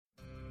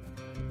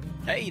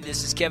Hey,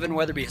 this is Kevin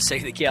Weatherby of Say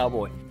the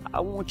Cowboy. I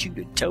want you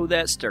to toe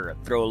that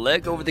stirrup, throw a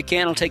leg over the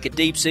cantle, take a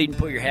deep seat, and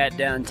put your hat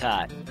down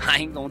tight. I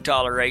ain't gonna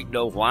tolerate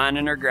no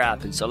whining or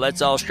griping, so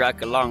let's all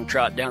strike a long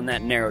trot down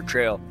that narrow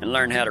trail and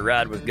learn how to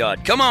ride with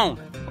God. Come on!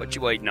 What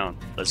you waiting on?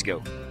 Let's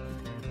go.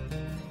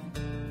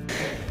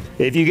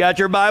 If you got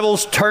your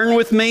Bibles, turn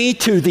with me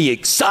to the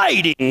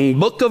exciting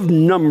book of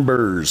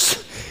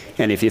Numbers.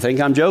 And if you think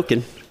I'm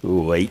joking,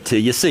 wait till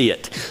you see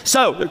it.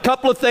 So, a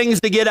couple of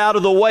things to get out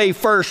of the way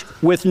first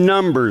with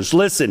Numbers.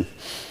 Listen,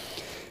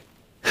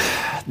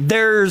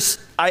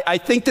 I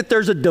think that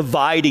there's a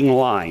dividing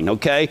line,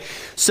 okay?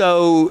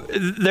 So,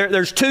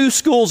 there's two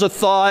schools of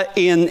thought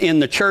in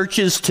the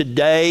churches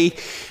today,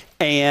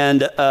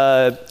 and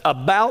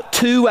about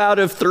 2 out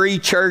of 3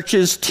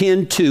 churches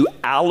tend to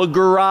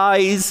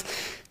allegorize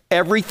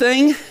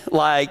everything.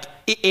 Like,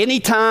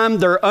 anytime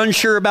they're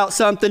unsure about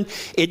something,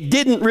 it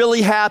didn't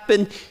really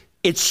happen.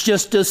 It's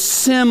just a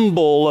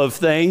symbol of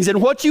things.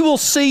 And what you will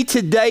see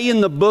today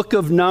in the book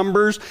of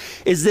Numbers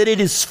is that it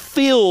is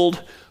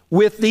filled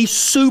with the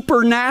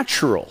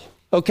supernatural,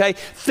 okay?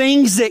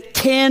 Things that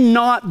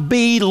cannot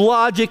be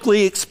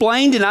logically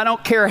explained. And I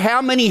don't care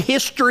how many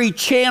History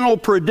Channel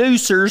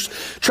producers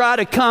try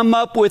to come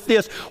up with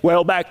this.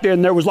 Well, back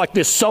then there was like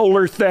this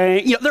solar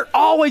thing. You know, they're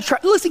always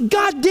trying. Listen,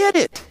 God did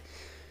it.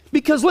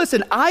 Because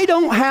listen, I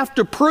don't have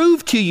to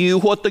prove to you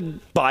what the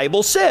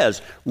Bible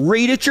says.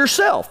 Read it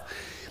yourself.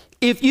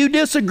 If you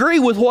disagree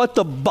with what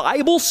the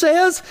Bible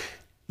says,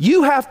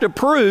 you have to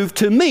prove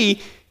to me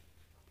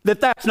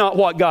that that's not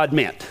what God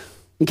meant.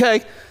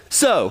 Okay?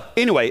 So,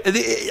 anyway,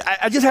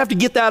 I just have to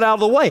get that out of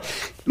the way.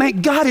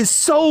 Man, God is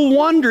so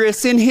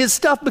wondrous in his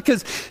stuff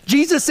because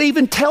Jesus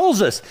even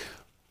tells us,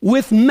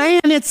 with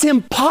man it's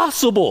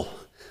impossible,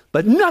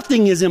 but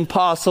nothing is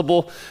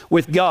impossible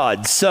with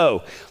God.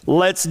 So,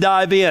 let's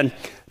dive in.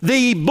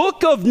 The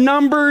book of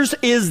Numbers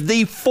is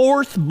the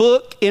 4th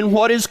book in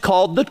what is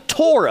called the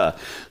Torah.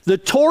 The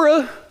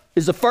Torah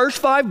is the first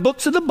 5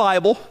 books of the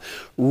Bible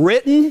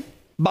written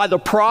by the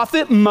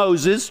prophet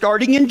Moses.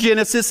 Starting in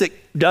Genesis, it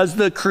does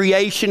the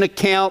creation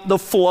account, the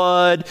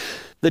flood,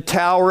 the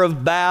Tower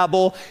of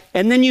Babel,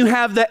 and then you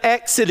have the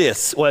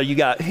Exodus. Well, you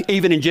got,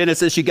 even in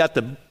Genesis, you got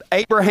the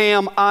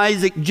Abraham,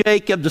 Isaac,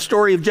 Jacob, the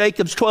story of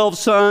Jacob's 12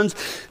 sons,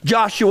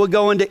 Joshua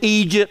going to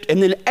Egypt,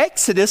 and then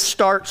Exodus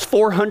starts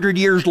 400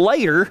 years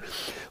later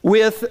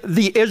with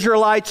the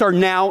Israelites are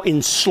now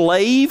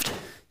enslaved.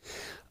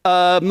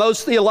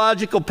 Most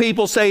theological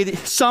people say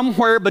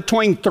somewhere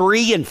between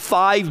 3 and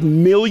 5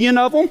 million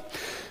of them.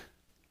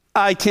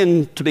 I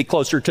tend to be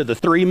closer to the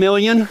 3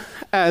 million,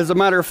 as a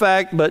matter of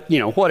fact, but you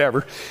know,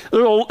 whatever.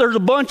 There's a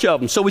bunch of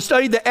them. So we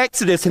studied the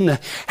Exodus and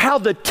how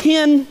the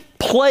 10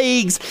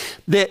 plagues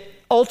that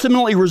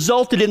ultimately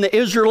resulted in the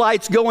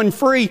Israelites going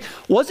free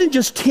wasn't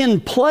just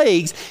 10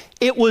 plagues,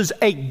 it was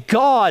a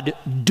God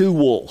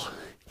duel.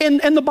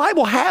 And the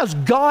Bible has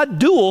God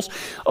duels.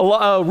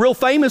 A real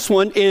famous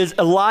one is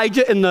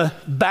Elijah in the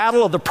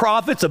battle of the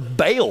prophets of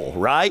Baal,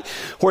 right?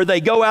 Where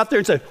they go out there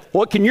and say,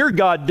 what can your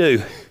God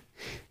do?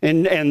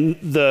 And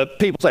the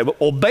people say,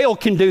 well, Baal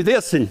can do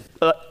this. And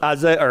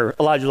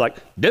Elijah's like,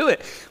 do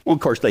it. Well,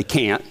 of course they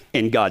can't,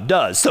 and God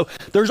does. So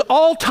there's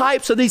all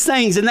types of these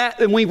things,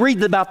 and we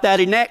read about that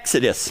in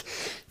Exodus.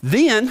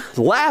 Then,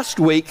 last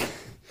week,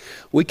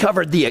 we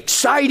covered the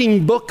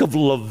exciting book of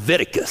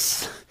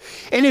Leviticus.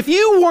 And if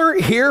you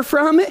weren't here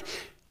from it,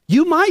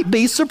 you might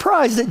be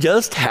surprised at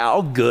just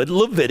how good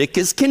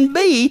Leviticus can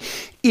be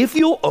if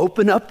you'll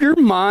open up your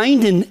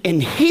mind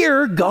and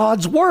hear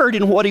God's word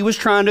and what he was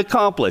trying to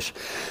accomplish.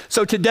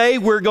 So today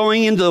we're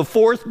going into the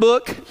 4th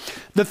book.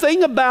 The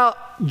thing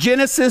about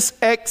Genesis,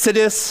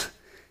 Exodus,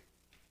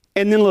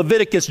 and then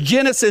Leviticus,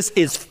 Genesis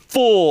is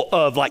full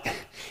of like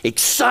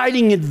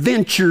exciting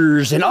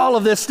adventures and all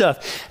of this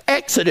stuff.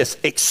 Exodus,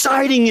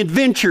 exciting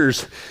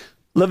adventures.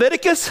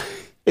 Leviticus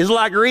is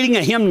like reading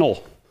a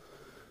hymnal.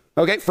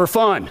 Okay, for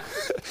fun.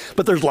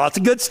 But there's lots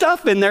of good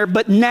stuff in there.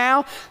 But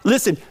now,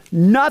 listen,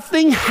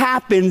 nothing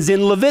happens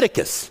in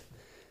Leviticus.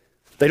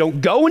 They don't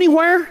go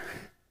anywhere.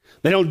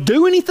 They don't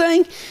do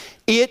anything.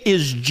 It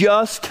is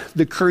just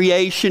the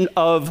creation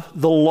of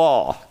the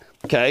law.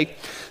 Okay?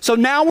 So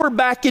now we're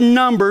back in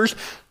Numbers.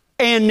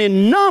 And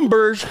in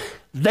Numbers,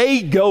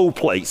 they go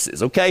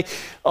places. Okay?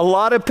 A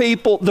lot of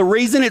people, the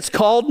reason it's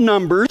called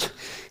Numbers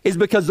is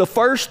because the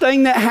first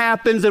thing that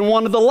happens and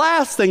one of the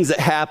last things that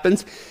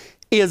happens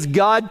is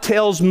God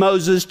tells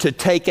Moses to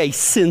take a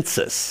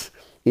census,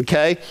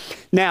 okay?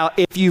 Now,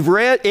 if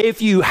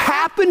you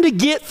happen to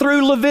get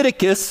through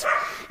Leviticus,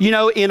 you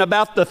know, in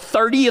about the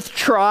 30th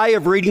try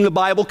of reading the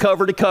Bible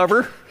cover to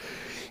cover,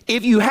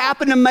 if you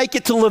happen to make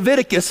it to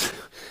Leviticus,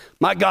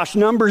 my gosh,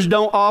 Numbers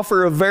don't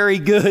offer a very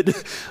good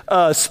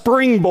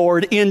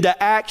springboard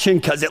into action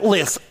because it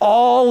lists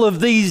all of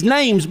these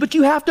names, but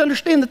you have to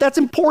understand that that's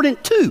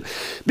important too,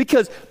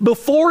 because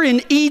before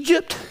in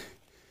Egypt,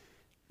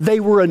 they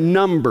were a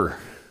number,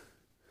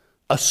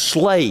 a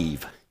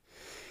slave.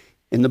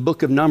 In the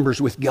book of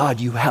Numbers with God,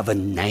 you have a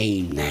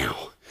name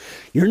now.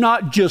 You're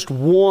not just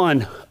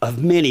one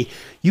of many.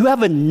 You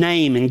have a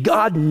name, and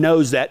God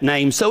knows that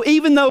name. So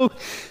even though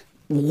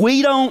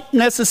we don't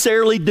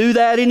necessarily do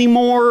that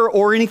anymore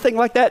or anything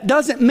like that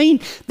doesn't mean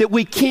that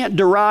we can't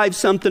derive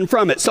something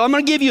from it. So I'm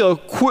going to give you a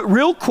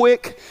real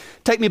quick,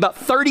 take me about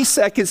 30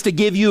 seconds to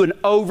give you an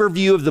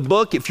overview of the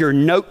book. If you're a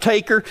note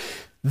taker,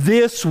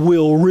 this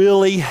will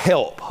really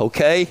help,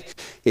 okay?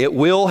 It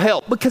will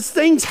help because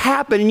things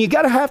happen and you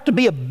got to have to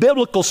be a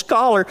biblical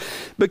scholar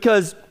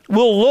because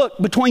we'll look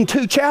between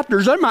two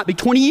chapters, there might be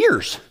 20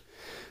 years.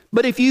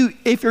 But if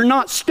you're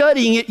not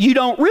studying it, you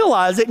don't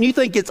realize it and you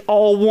think it's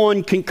all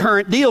one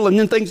concurrent deal and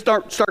then things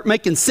start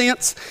making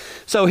sense.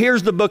 So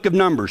here's the book of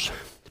Numbers.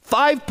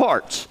 5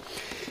 parts.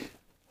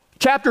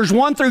 Chapters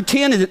 1 through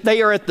 10,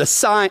 they are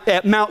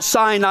at Mount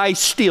Sinai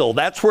still.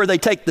 That's where they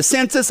take the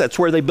census. That's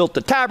where they built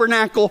the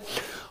tabernacle.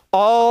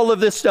 All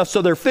of this stuff.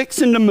 So they're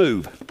fixing to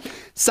move.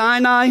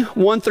 Sinai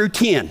 1 through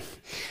 10.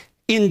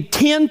 In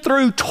 10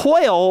 through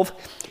 12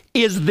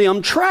 is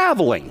them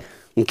traveling.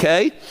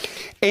 Okay?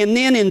 And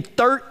then in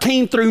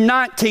 13 through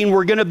 19,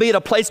 we're going to be at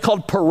a place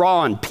called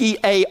Paran,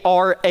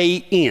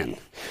 P-A-R-A-N.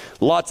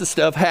 Lots of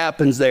stuff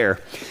happens there.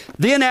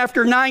 Then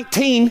after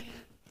 19,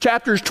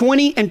 chapters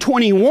 20 and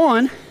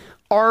 21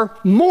 are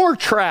more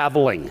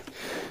traveling.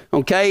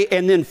 Okay,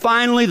 and then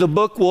finally the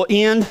book will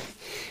end,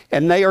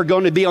 and they are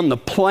going to be on the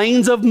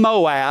plains of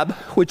Moab,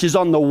 which is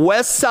on the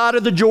west side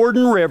of the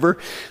Jordan River.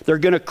 They're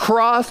going to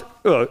cross,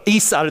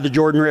 east side of the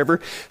Jordan River.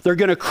 They're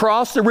going to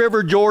cross the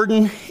River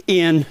Jordan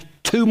in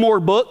 2 more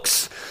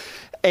books,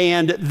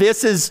 and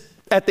this is,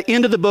 at the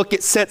end of the book,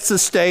 it sets the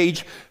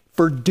stage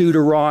for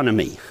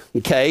Deuteronomy,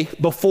 okay,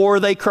 before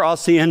they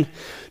cross in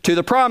to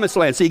the Promised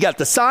Land. So you got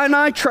the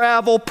Sinai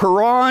travel,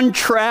 Paran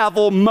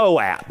travel,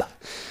 Moab.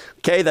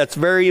 Okay, that's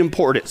very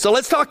important. So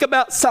let's talk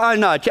about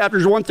Sinai,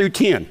 chapters 1 through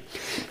 10.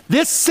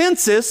 This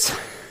census,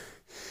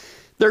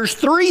 there's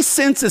 3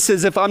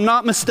 censuses, if I'm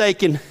not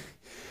mistaken,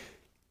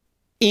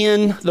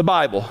 in the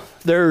Bible.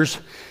 There's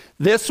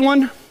this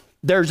one,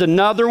 there's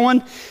another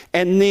one,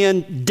 and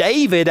then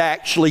David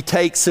actually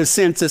takes a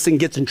census and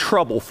gets in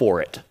trouble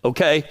for it,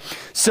 okay?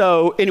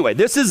 So anyway,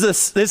 this is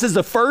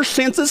the first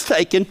census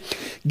taken.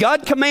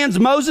 God commands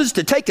Moses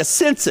to take a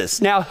census.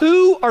 Now,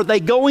 who are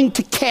they going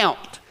to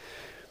count?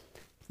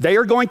 They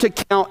are going to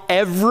count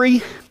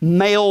every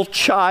male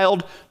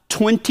child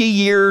 20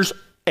 years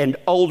and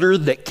older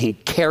that can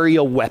carry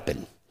a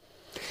weapon.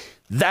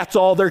 That's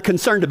all they're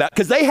concerned about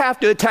because they have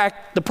to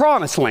attack the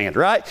Promised Land,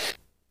 right?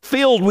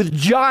 Filled with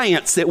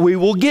giants that we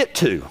will get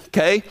to,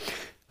 okay?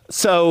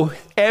 So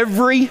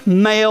every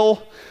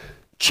male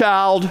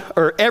child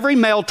or every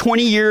male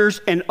 20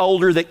 years and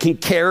older that can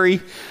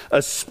carry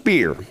a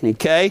spear,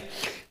 okay?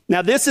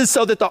 Now this is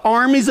so that the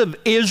armies of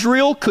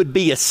Israel could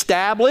be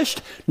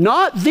established,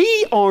 not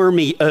the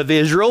army of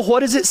Israel.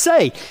 What does it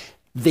say?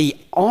 The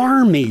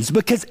armies,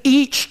 because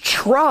each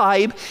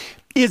tribe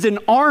is an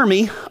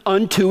army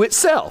unto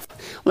itself.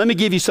 Let me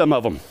give you some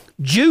of them.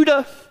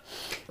 Judah.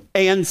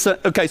 And so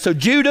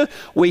Judah,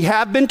 we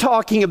have been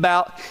talking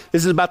about,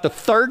 this is about the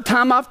 3rd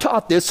time I've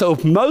taught this, so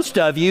most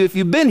of you, if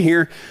you've been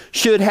here,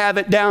 should have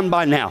it down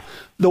by now.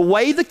 The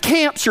way the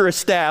camps are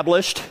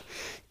established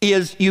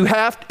is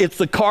it's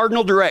the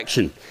cardinal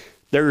direction.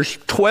 There's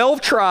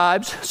 12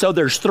 tribes, so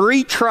there's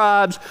 3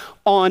 tribes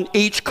on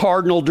each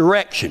cardinal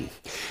direction.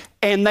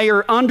 And they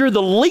are under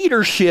the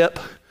leadership,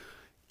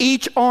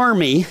 each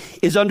army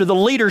is under the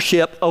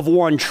leadership of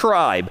one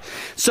tribe.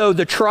 So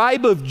the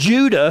tribe of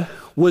Judah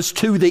was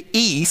to the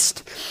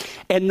east,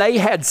 and they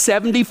had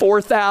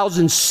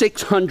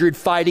 74,600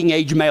 fighting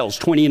age males,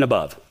 20 and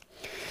above.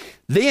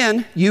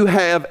 Then you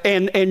have,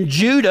 and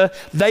Judah,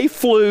 they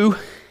flew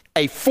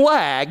a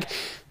flag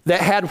that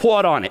had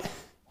what on it?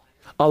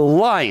 A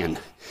lion.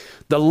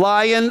 The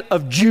Lion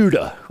of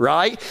Judah,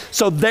 right?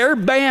 So their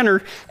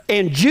banner,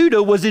 and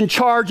Judah was in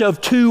charge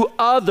of 2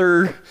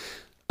 other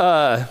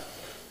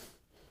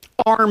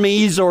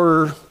armies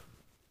or,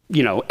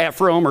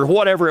 Ephraim or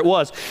whatever it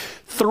was.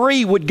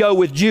 3 would go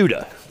with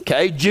Judah,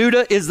 okay?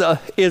 Judah is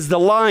the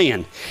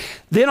lion.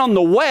 Then on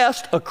the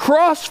west,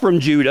 across from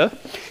Judah,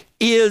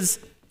 is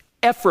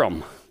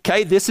Ephraim,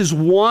 okay? This is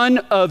one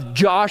of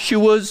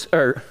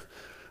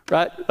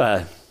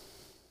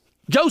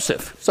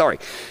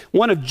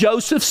one of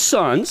Joseph's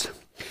sons.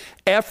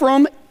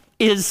 Ephraim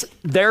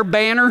their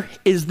banner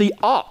is the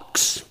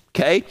ox,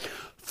 okay?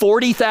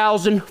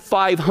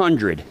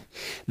 40,500.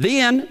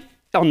 Then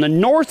on the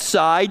north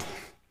side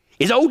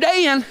is old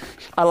Dan.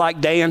 I like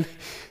Dan.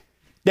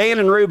 Dan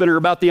and Reuben are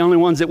about the only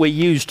ones that we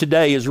use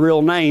today as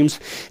real names.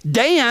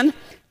 Dan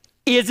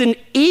is an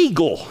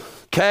eagle,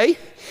 okay?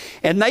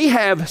 And they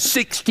have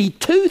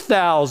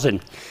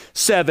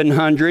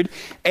 62,700.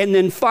 And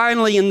then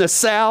finally in the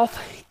south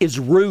is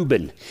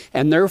Reuben,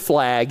 and their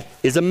flag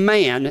is a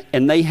man,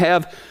 and they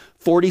have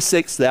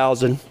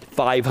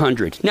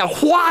 46,500. Now,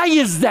 why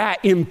is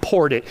that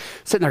important?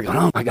 Sitting there going,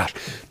 oh my gosh,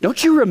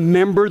 don't you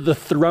remember the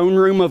throne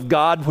room of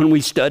God when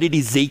we studied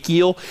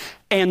Ezekiel?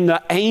 And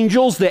the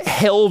angels that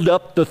held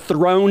up the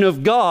throne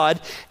of God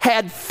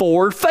had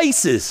 4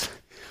 faces.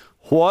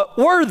 What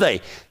were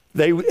they?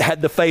 They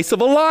had the face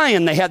of a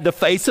lion, they had the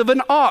face of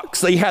an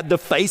ox, they had the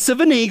face of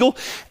an eagle,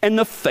 and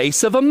the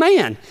face of a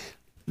man.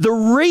 The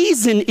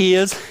reason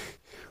is,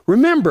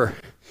 remember,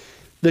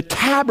 the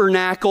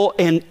tabernacle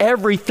and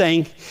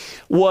everything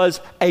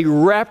was a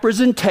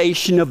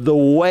representation of the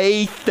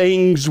way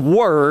things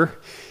were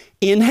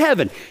in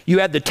heaven. You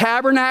had the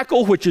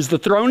tabernacle, which is the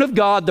throne of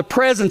God, the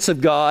presence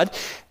of God,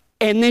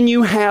 and then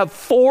you have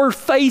four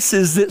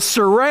faces that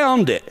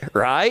surround it,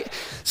 right?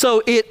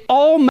 So it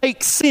all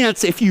makes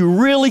sense if you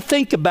really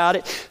think about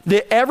it,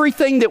 that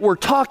everything that we're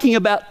talking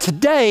about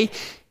today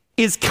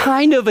is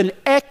kind of an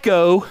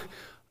echo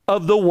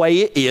of the way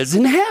it is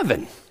in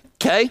heaven,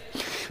 okay?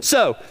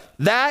 So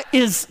that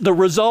is the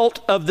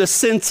result of the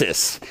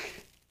census.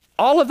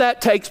 All of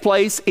that takes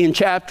place in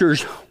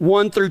chapters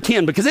 1 through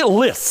 10 because it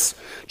lists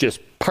just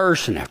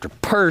person after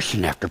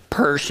person after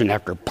person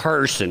after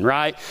person,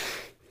 right?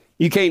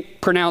 You can't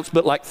pronounce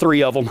but like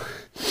 3 of them.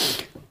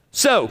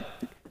 So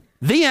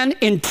then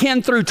in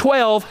 10 through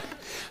 12,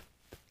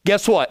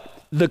 guess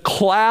what? The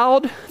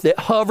cloud that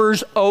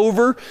hovers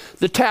over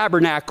the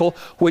tabernacle,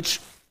 which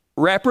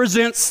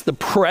represents the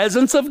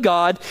presence of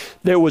God.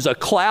 There was a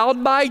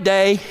cloud by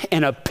day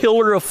and a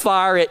pillar of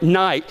fire at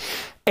night.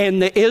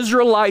 And the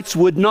Israelites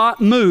would not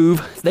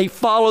move. They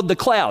followed the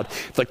cloud.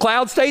 If the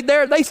cloud stayed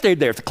there, they stayed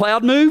there. If the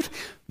cloud moved,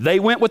 they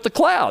went with the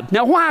cloud.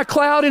 Now, why a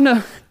cloud in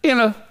a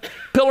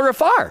pillar of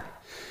fire?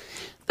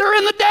 They're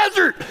in the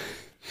desert.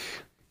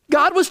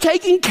 God was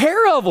taking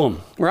care of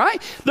them,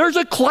 right? There's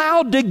a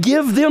cloud to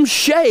give them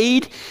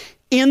shade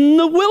in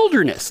the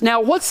wilderness.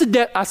 Now,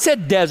 I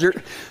said desert,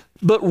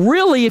 but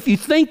really, if you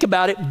think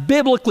about it,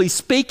 biblically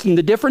speaking,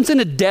 the difference in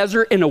a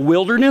desert and a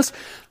wilderness,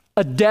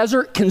 a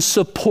desert can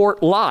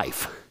support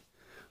life.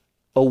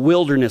 A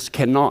wilderness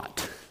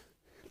cannot.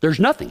 There's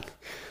nothing.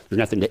 There's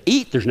nothing to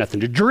eat. There's nothing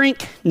to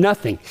drink.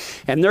 Nothing.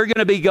 And they're going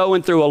to be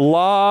going through a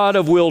lot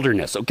of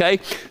wilderness, okay?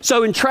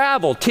 So in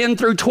travel, 10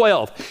 through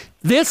 12,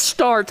 this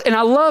starts, and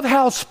I love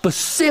how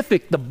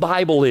specific the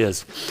Bible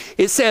is.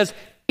 It says,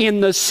 in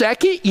the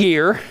second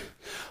year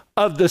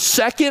of the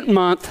second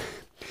month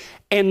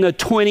and the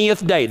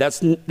 20th day.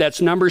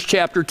 That's Numbers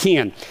chapter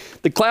 10.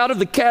 The cloud of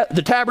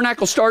the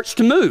tabernacle starts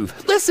to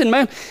move. Listen,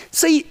 man,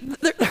 see,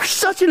 there's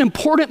such an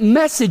important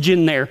message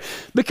in there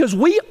because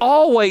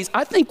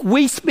I think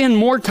we spend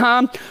more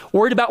time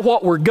worried about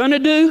what we're going to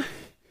do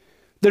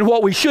than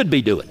what we should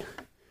be doing,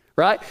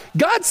 right?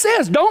 God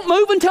says, don't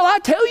move until I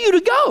tell you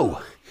to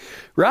go,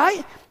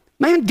 right?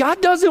 Man,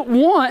 God doesn't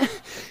want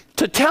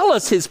to tell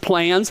us his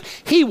plans.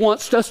 He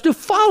wants us to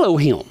follow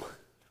him,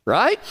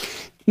 right?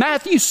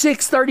 Matthew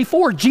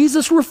 6:34,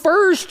 Jesus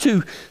refers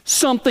to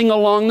something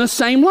along the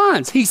same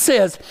lines. He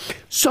says,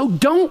 so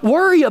don't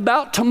worry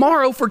about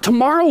tomorrow, for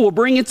tomorrow will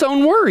bring its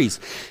own worries.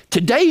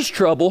 Today's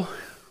trouble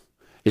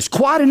is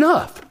quite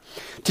enough.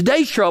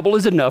 Today's trouble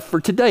is enough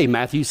for today,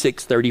 Matthew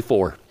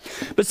 6:34.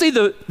 But see,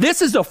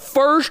 this is the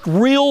first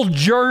real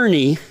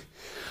journey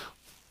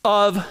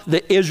of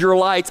the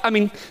Israelites. I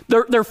mean,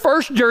 their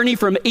first journey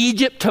from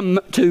Egypt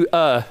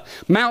to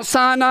Mount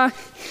Sinai,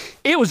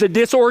 it was a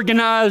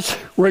disorganized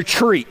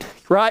retreat,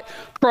 right?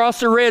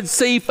 Across the Red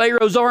Sea,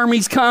 Pharaoh's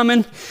army's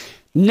coming.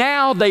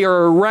 Now they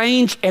are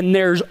arranged and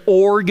there's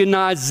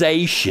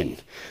organization,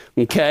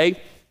 okay?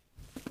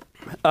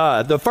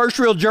 The first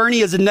real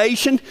journey as a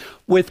nation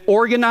with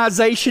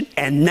organization,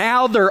 and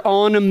now they're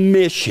on a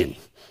mission,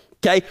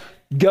 okay?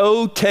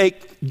 Go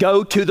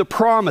to the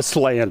promised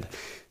land.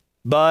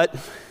 But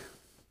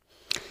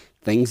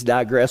things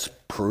digress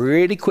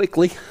pretty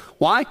quickly.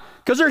 Why?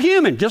 Because they're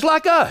human, just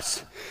like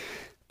us.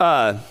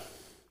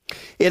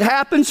 It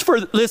happens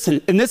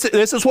listen, and this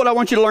is what I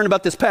want you to learn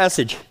about this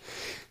passage.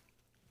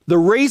 The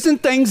reason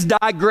things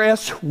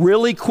digress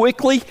really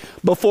quickly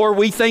before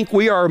we think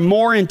we are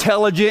more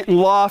intelligent and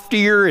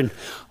loftier and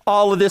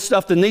all of this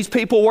stuff than these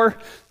people were,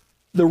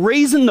 the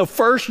reason the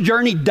first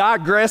journey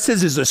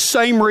digresses is the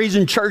same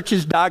reason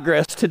churches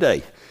digress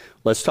today.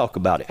 Let's talk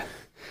about it.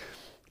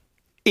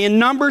 In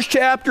Numbers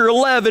chapter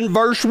 11,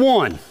 verse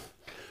 1,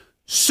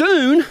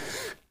 soon,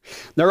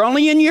 they're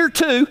only in year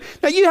 2.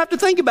 Now you have to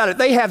think about it.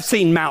 They have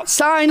seen Mount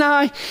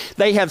Sinai.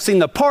 They have seen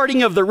the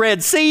parting of the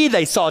Red Sea.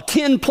 They saw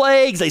 10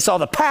 plagues. They saw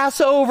the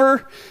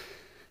Passover.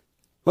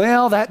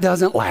 Well, that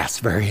doesn't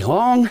last very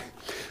long.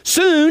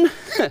 Soon,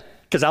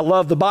 because I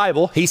love the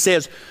Bible,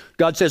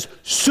 God says,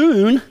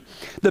 soon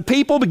the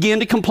people begin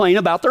to complain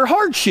about their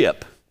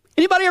hardship.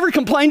 Anybody ever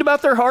complained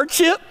about their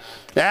hardship?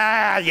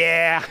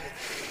 Yeah.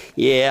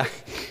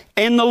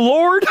 And the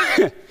Lord,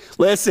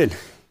 listen,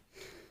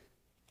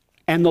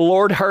 and the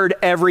Lord heard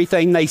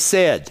everything they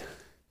said,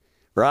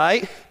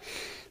 right?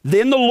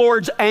 Then the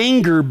Lord's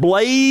anger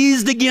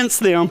blazed against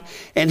them,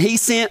 and he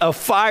sent a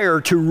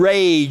fire to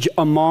rage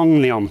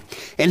among them.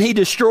 And he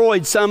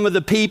destroyed some of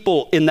the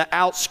people in the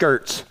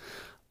outskirts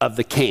of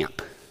the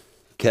camp,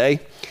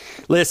 okay?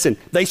 Listen,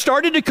 they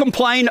started to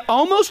complain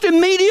almost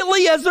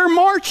immediately as they're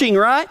marching,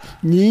 right?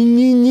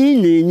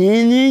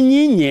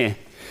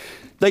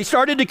 They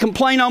started to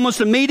complain almost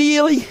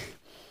immediately.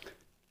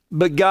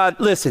 But God,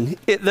 listen,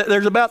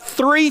 there's about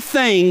 3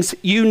 things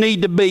you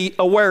need to be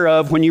aware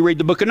of when you read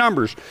the book of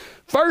Numbers.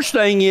 First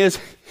thing is,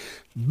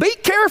 be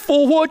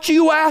careful what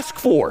you ask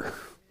for.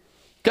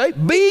 Okay?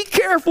 Be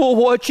careful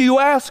what you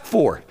ask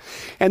for.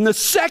 And the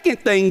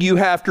second thing you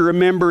have to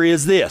remember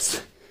is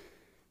this.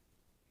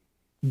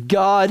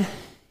 God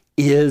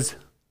is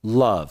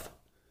love.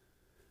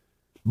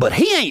 But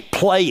he ain't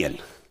playing.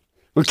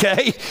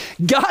 Okay?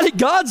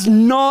 God's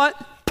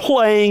not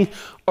playing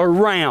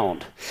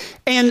around.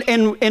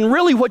 And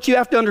really what you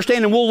have to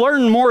understand, and we'll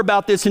learn more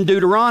about this in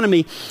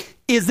Deuteronomy,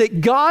 is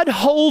that God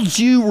holds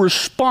you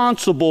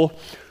responsible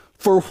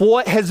for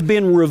what has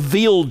been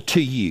revealed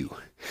to you.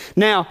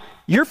 Now,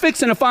 you're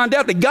fixing to find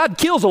out that God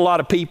kills a lot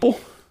of people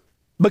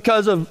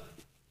because of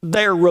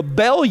their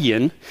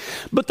rebellion,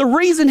 but the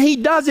reason he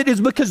does it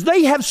is because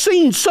they have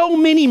seen so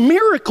many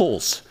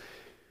miracles,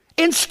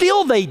 and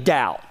still they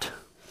doubt.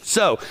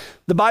 So,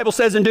 the Bible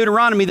says in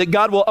Deuteronomy that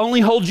God will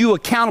only hold you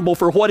accountable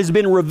for what has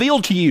been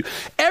revealed to you.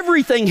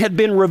 Everything had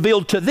been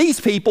revealed to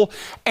these people,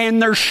 and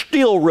they're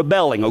still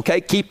rebelling, okay?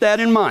 Keep that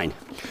in mind.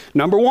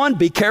 Number one,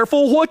 be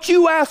careful what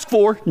you ask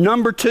for.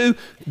 Number two,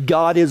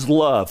 God is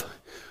love.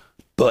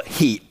 But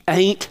he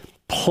ain't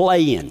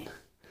playing,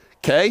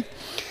 okay?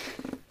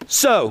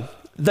 So,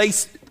 then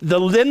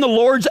the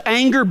Lord's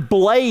anger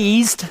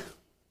blazed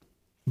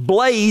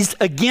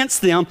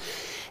against them,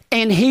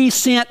 and he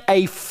sent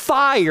a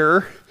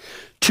fire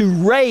to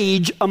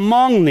rage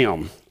among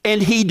them.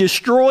 And he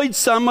destroyed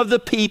some of the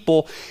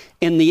people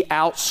in the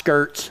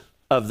outskirts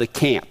of the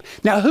camp.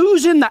 Now,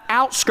 who's in the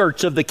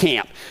outskirts of the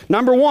camp?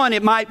 Number one,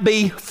 it might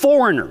be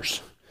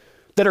foreigners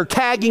that are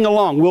tagging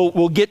along.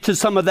 We'll get to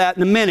some of that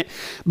in a minute.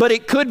 But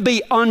it could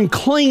be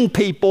unclean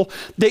people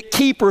that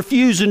keep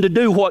refusing to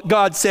do what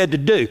God said to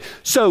do.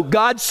 So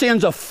God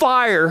sends a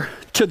fire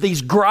to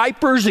these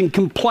gripers and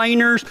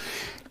complainers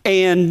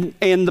and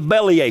the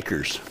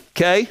bellyachers,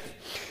 okay?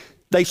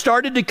 They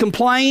started to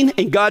complain,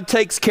 and God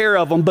takes care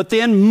of them. But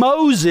then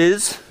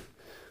Moses,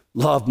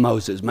 love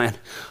Moses, man.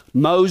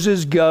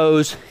 Moses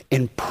goes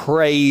and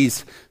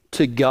prays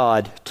to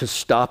God to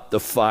stop the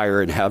fire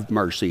and have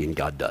mercy, and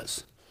God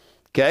does.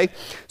 Okay?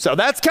 So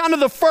that's kind of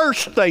the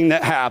first thing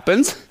that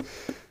happens.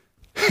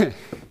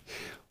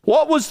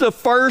 What was the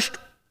first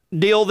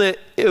deal that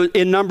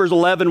in Numbers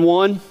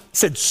 11:1? It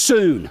said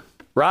soon,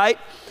 right?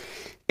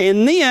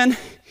 And then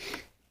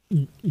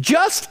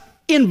just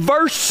in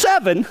verse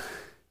 7,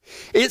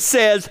 it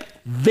says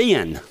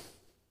then.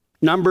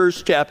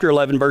 Numbers chapter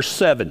 11, verse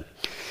 7.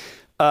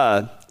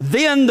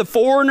 Then the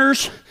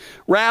foreigners,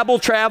 rabble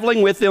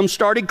traveling with them,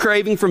 started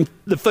craving from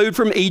the food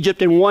from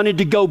Egypt and wanted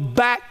to go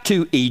back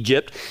to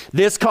Egypt.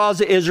 This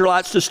caused the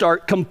Israelites to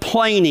start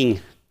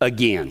complaining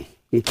again.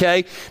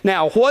 Okay?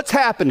 Now, what's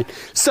happened?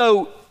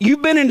 So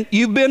you ended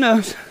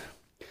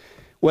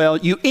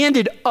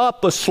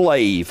up a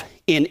slave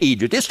in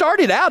Egypt. It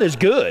started out as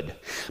good,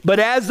 but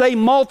as they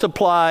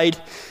multiplied,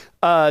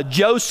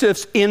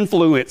 Joseph's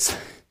influence,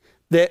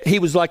 that he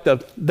was like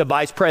the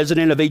vice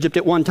president of Egypt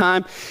at one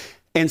time,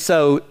 and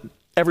so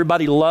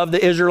everybody loved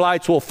the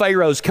Israelites. Well,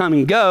 Pharaoh's come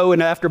and go,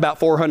 and after about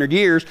 400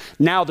 years,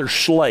 now they're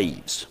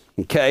slaves,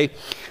 okay?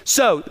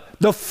 So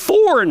the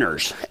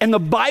foreigners, and the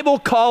Bible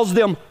calls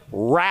them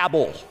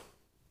rabble,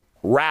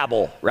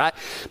 right?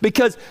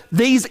 Because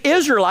these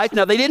Israelites,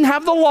 now they didn't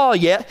have the law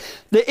yet,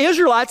 the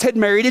Israelites had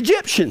married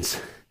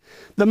Egyptians.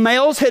 The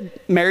males had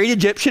married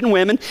Egyptian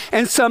women,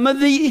 and some of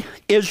the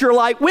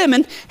Israelite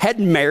women had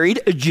married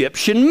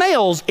Egyptian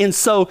males. And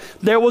so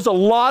there was a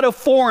lot of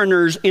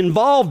foreigners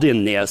involved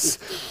in this.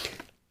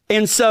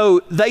 And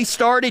so they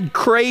started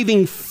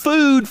craving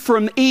food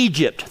from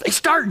Egypt. They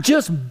start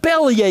just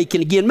belly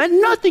aching again. Man,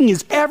 nothing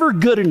is ever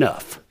good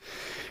enough,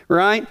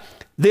 right?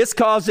 This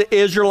caused the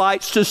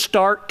Israelites to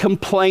start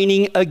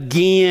complaining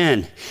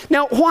again.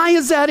 Now, why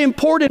is that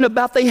important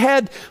about they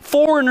had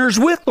foreigners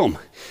with them?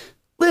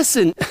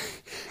 Listen,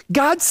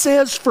 God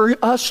says for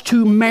us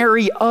to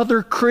marry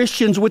other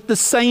Christians with the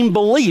same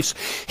beliefs.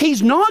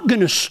 He's not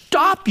going to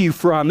stop you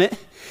from it.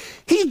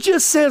 He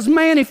just says,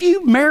 man, if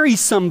you marry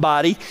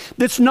somebody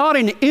that's not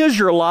an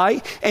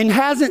Israelite and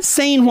hasn't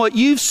seen what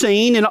you've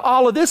seen and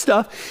all of this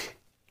stuff,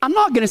 I'm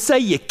not going to say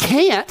you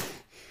can't.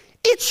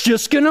 It's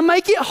just going to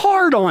make it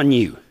hard on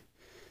you.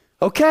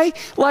 Okay?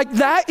 Like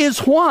that is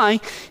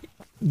why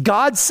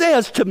God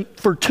says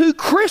for two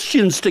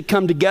Christians to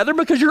come together,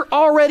 because you're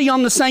already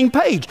on the same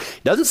page.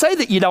 It doesn't say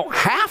that you don't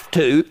have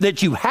to,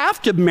 that you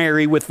have to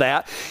marry with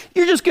that.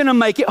 You're just going to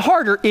make it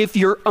harder if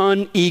you're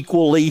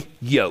unequally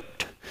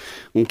yoked.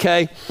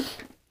 Okay?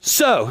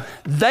 So,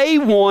 they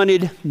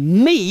wanted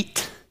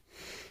meat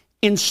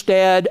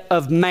instead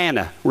of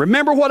manna.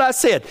 Remember what I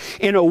said.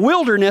 In a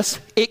wilderness,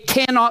 it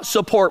cannot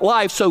support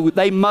life, so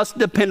they must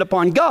depend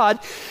upon God.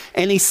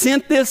 And he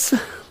sent this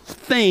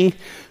thing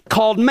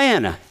called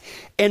manna.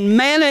 And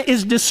manna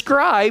is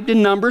described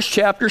in Numbers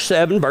chapter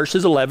 7,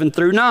 verses 11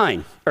 through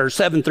 9, or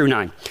 7 through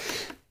 9.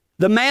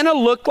 The manna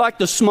looked like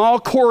the small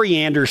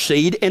coriander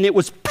seed, and it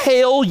was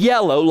pale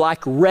yellow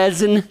like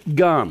resin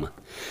gum,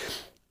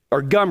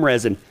 or gum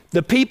resin.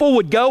 The people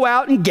would go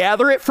out and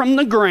gather it from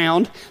the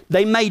ground.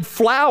 They made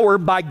flour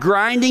by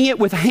grinding it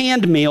with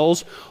hand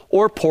mills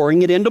or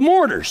pouring it into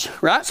mortars,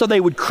 right? So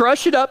they would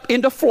crush it up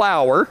into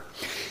flour,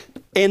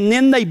 and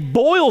then they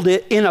boiled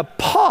it in a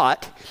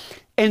pot.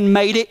 and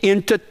made it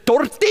into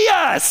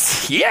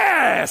tortillas.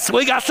 Yes,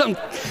 we got some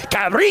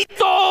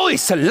cabrito,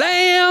 it's a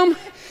lamb.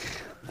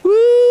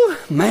 Woo,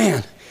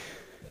 man.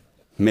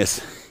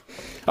 Miss.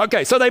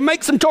 Okay, so they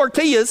make some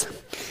tortillas,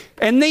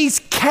 and these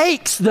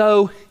cakes,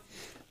 though,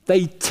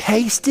 they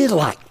tasted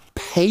like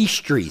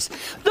pastries.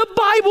 The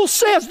Bible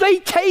says they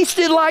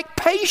tasted like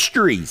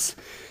pastries,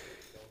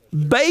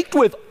 baked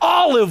with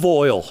olive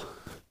oil.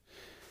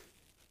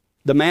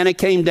 The manna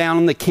came down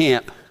on the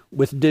camp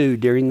with dew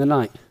during the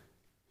night.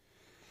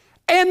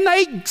 And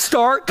they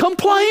start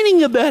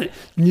complaining about it.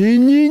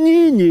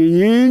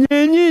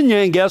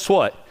 And guess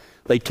what?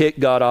 They tick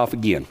God off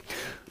again.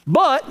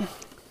 But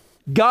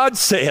God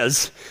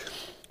says,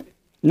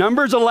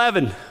 Numbers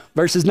 11,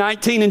 verses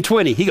 19 and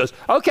 20, he goes,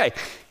 okay,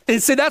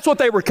 and see, that's what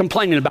they were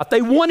complaining about.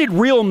 They wanted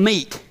real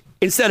meat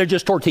instead of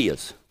just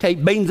tortillas. Okay,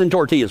 beans and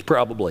tortillas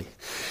probably.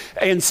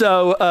 And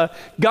so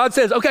God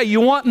says, okay, you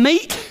want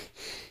meat?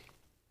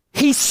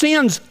 He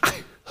sends,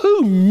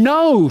 who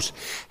knows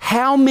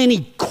how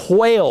many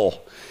quail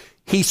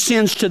he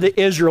sends to the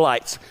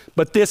Israelites.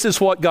 But this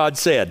is what God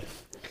said.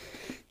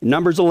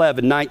 Numbers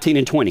 11, 19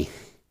 and 20.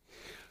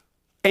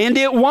 And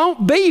it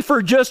won't be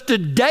for just a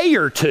day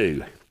or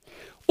two,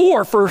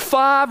 or for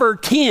 5 or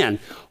 10,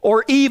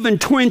 or even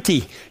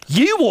 20.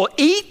 You will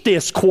eat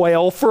this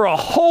quail for a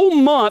whole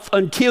month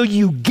until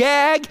you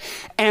gag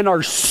and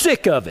are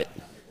sick of it.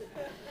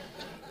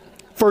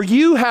 For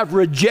you have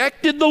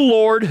rejected the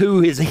Lord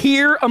who is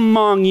here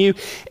among you,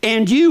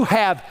 and you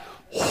have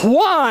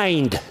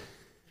whined.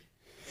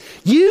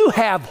 You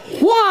have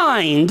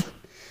whined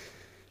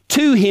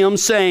to him,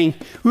 saying,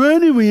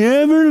 when did we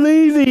ever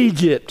leave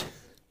Egypt?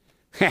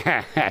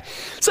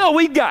 So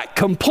we've got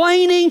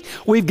complaining,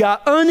 we've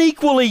got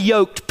unequally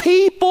yoked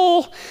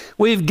people,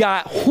 we've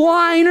got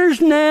whiners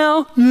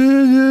now,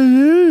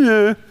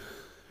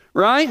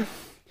 right?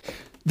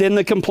 Then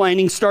the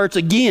complaining starts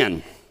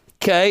again,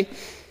 okay?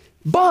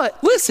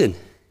 But listen,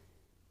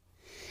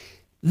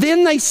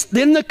 then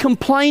the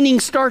complaining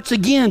starts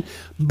again,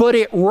 but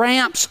it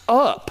ramps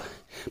up,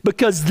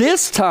 because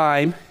this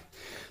time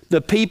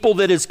the people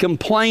that is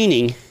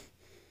complaining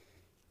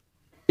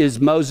is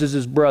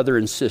Moses' brother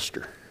and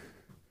sister.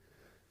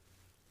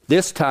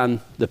 This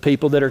time, the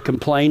people that are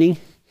complaining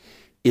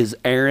is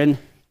Aaron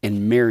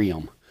and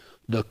Miriam,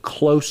 the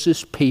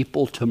closest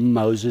people to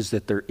Moses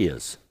that there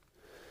is.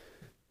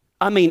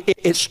 I mean,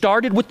 it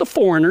started with the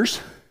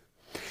foreigners.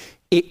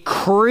 It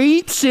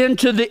creeps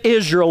into the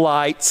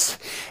Israelites,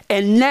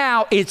 and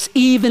now it's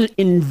even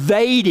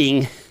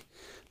invading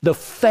the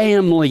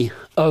family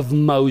of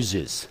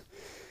Moses.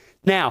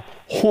 Now,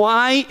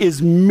 why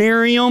is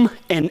Miriam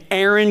and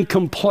Aaron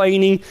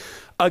complaining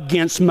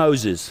against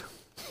Moses?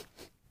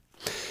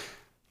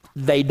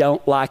 They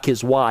don't like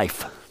his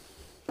wife.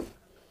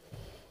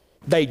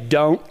 They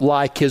don't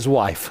like his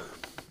wife.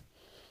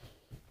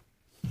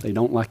 They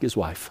don't like his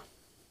wife.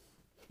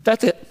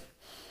 That's it.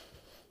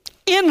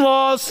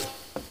 In-laws.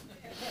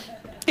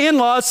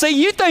 In-laws. See,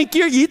 you think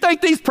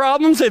these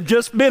problems have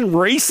just been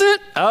recent?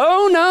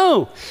 Oh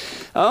no.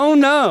 Oh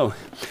no.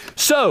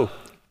 So,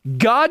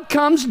 God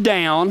comes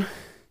down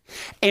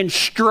and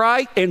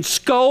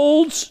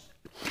scolds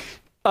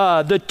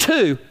the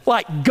two.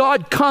 Like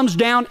God comes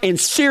down and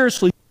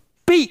seriously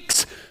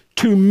speaks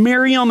to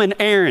Miriam and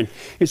Aaron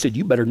and said,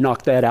 you better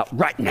knock that out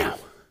right now.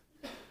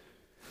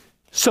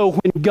 So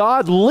when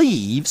God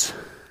leaves,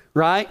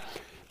 right,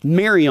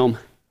 Miriam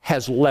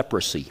has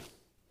leprosy.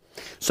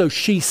 So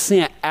she's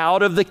sent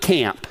out of the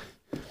camp.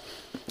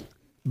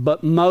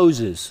 But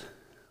Moses,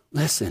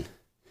 listen,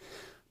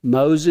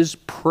 Moses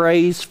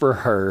prays for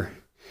her,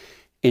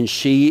 and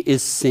she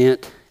is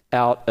sent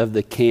out of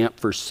the camp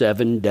for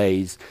 7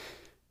 days,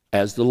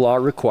 as the law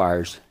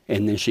requires,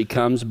 and then she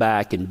comes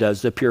back and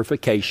does the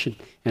purification,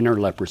 and her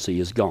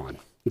leprosy is gone.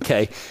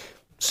 Okay?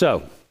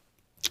 So,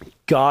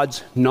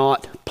 God's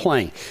not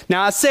playing.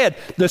 Now, I said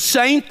the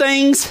same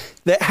things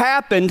that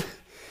happened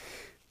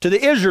to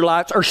the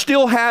Israelites are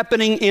still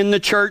happening in the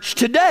church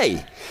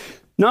today.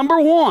 Number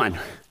one,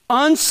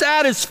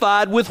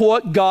 unsatisfied with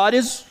what God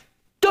has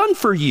done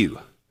for you.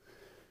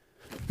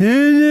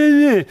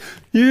 I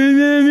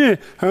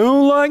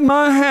don't like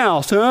my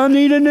house. I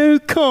need a new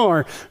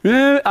car.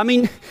 I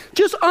mean,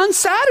 just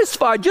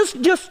unsatisfied,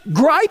 just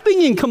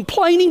griping and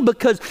complaining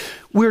because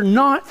we're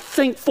not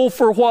thankful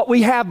for what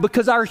we have,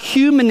 because our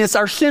humanness,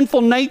 our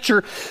sinful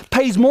nature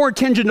pays more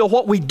attention to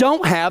what we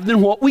don't have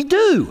than what we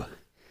do.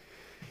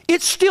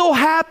 It still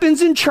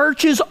happens in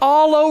churches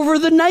all over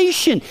the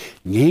nation.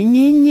 You're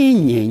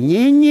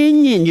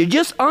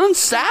just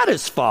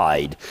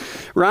unsatisfied,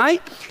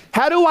 right?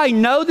 How do I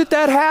know that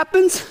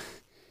happens?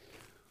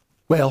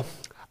 Well,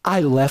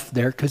 I left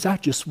there because I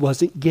just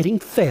wasn't getting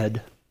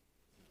fed.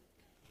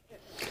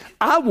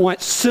 I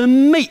want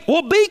some meat.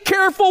 Well, be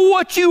careful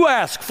what you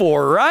ask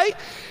for, right?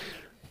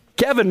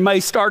 Kevin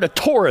may start a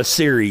Torah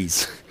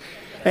series,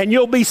 and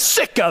you'll be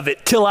sick of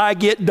it till I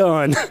get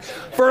done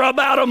for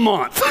about a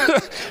month,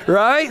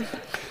 right?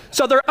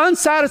 So they're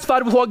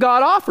unsatisfied with what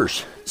God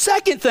offers.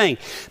 Second thing,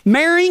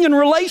 marrying and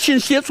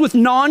relationships with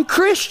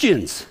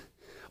non-Christians.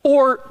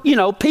 or,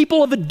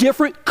 people of a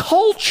different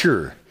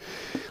culture.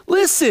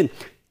 Listen,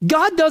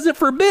 God doesn't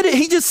forbid it.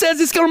 He just says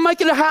it's going to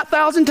make it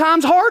 1,000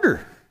 times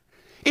harder.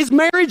 Is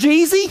marriage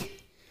easy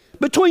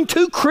between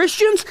two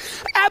Christians?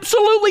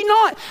 Absolutely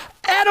not.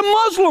 Add a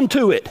Muslim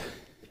to it.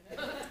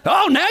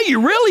 Oh, now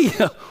you really,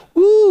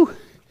 woo,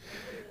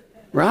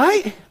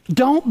 right?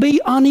 Don't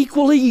be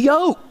unequally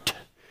yoked.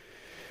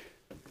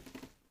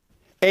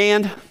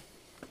 And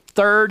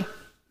third,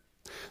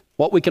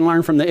 what we can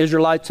learn from the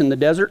Israelites in the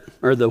desert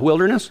or the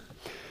wilderness,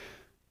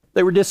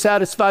 they were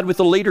dissatisfied with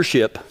the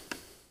leadership.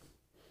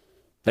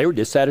 They were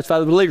dissatisfied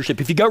with the leadership.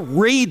 If you go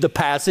read the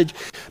passage,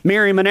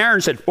 Miriam and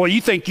Aaron said, well,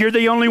 you think you're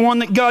the only one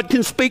that God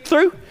can speak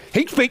through?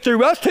 He can speak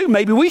through us too.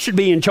 Maybe we should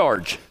be in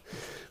charge.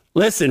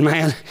 Listen,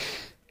 man,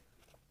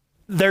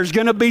 there's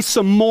going to be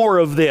some more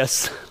of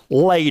this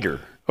later,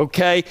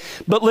 okay?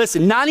 But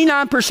listen,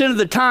 99% of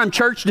the time,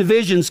 church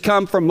divisions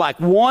come from like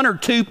one or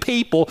two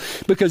people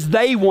because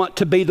they want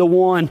to be the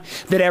one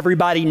that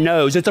everybody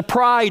knows. It's a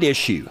pride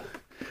issue,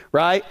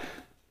 right?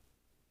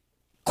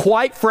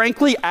 Quite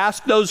frankly,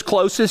 ask those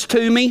closest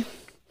to me.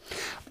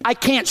 I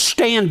can't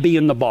stand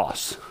being the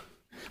boss.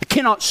 I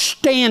cannot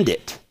stand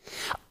it.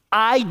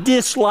 I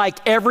dislike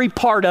every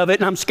part of it,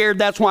 and I'm scared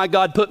that's why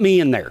God put me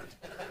in there,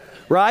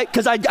 right?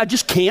 Because I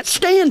just can't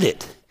stand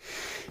it.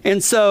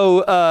 And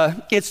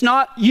so it's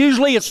not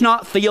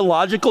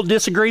theological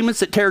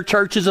disagreements that tear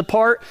churches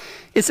apart.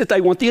 It's that they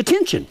want the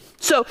attention.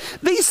 So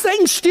these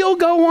things still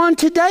go on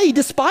today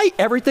despite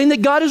everything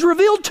that God has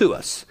revealed to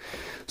us.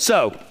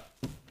 So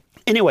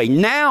anyway,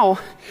 now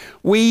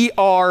the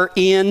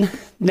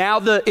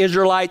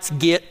Israelites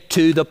get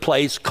to the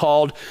place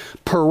called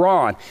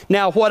Paran.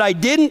 Now, what I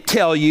didn't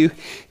tell you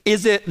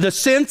is that the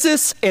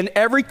census and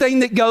everything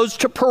that goes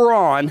to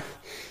Paran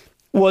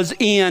was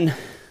in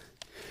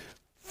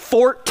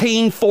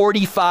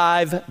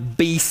 1445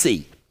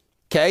 BC.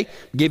 Okay?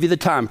 Give you the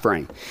time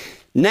frame.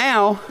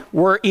 Now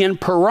we're in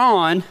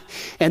Paran,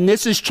 and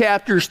this is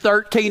chapters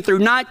 13 through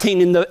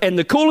 19. And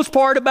the coolest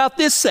part about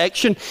this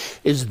section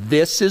is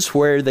this is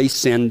where they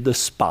send the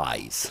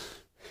spies.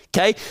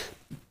 Okay?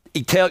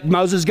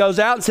 Moses goes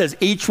out and says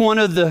each one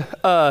of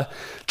the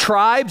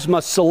tribes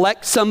must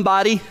select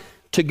somebody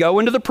to go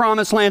into the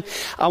promised land.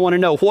 I want to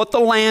know what the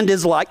land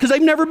is like, because they've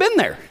never been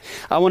there.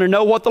 I want to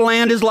know what the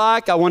land is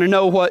like. I want to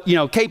know what,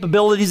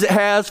 capabilities it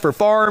has for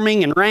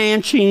farming and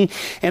ranching.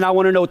 And I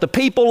want to know what the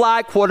people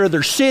like. What are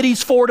their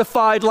cities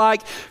fortified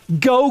like?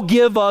 Go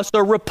give us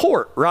a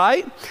report,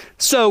 right?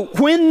 So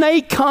when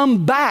they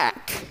come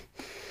back,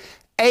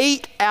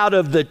 8 out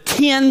of the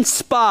 10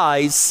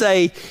 spies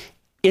say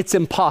it's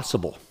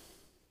impossible.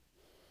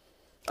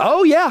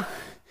 Oh yeah,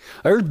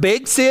 there's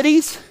big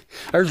cities.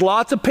 There's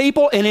lots of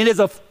people, and it is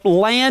a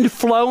land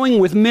flowing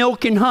with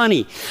milk and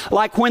honey.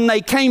 Like when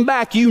they came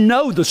back, you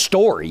know the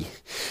story.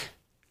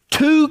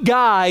 2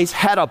 guys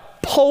had a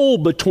pole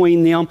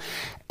between them,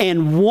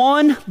 and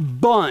one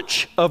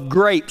bunch of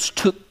grapes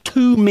took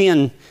 2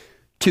 men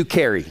to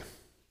carry.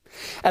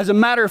 As a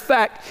matter of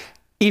fact,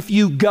 if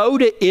you go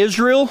to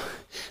Israel,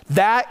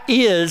 that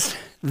is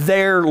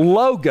their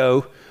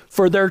logo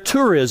for their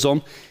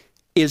tourism,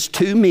 is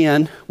 2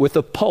 men with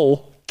a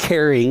pole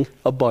carrying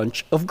a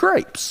bunch of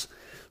grapes.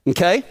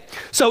 Okay?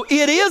 So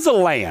it is a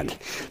land.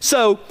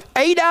 So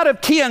 8 out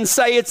of 10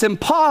 say it's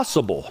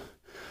impossible.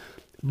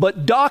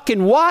 But Doc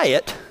and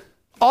Wyatt,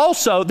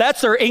 also,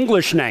 that's their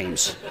English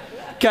names.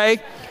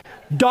 Okay?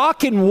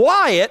 Doc and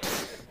Wyatt,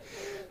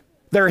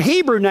 their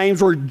Hebrew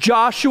names were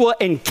Joshua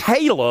and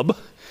Caleb,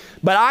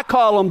 but I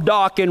call them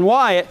Doc and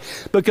Wyatt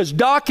because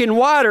Doc and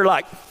Wyatt are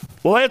like,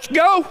 let's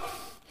go.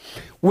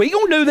 We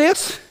gonna do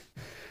this.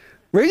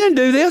 We're going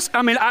to do this.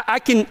 I mean, I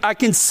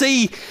can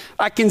see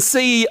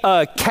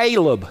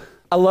Caleb.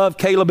 I love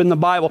Caleb in the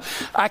Bible.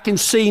 I can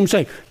see him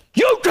say,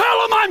 you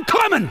tell him I'm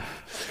coming,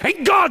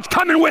 and God's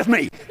coming with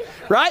me,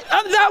 right?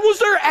 That was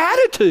their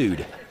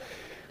attitude.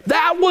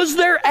 That was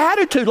their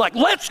attitude. Like,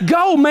 let's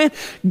go, man.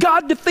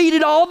 God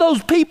defeated all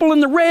those people in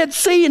the Red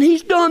Sea, and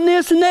he's done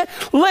this and that.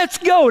 Let's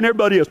go. And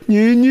everybody else,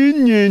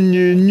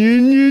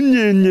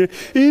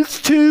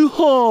 it's too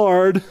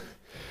hard.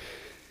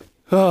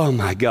 Oh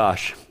my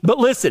gosh. But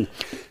listen,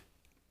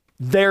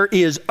 there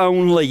is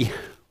only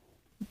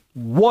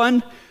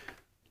one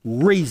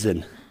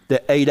reason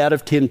that 8 out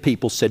of 10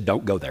 people said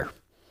don't go there.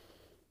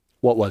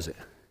 What was it?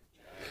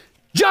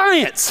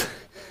 Giants.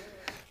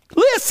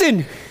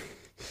 Listen,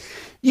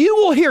 you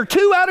will hear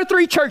 2 out of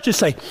 3 churches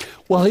say,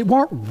 well, they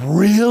weren't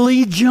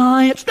really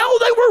giants. No,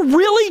 they were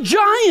really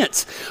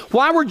giants.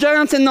 Why were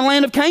giants in the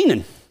land of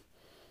Canaan?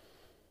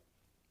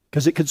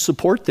 Because it could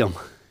support them.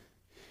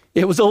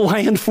 It was a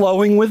land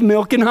flowing with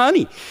milk and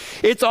honey.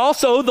 It's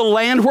also the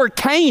land where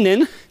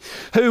Canaan,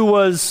 who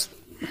was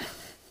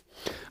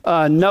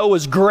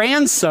Noah's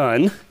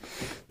grandson,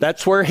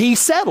 that's where he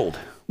settled,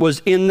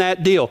 was in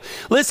that deal.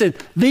 Listen,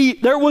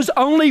 there was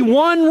only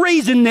one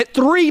reason that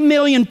 3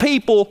 million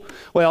people,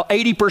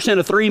 80%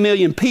 of 3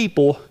 million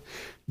people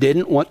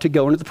didn't want to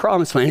go into the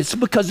promised land. It's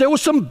because there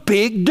was some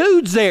big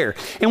dudes there.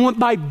 And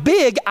by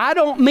big, I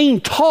don't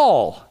mean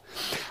tall.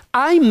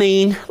 I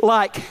mean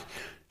like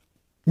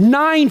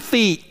 9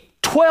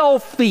 feet,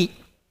 12 feet,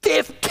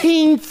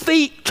 15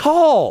 feet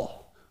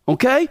tall,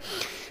 okay?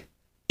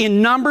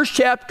 In Numbers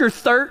chapter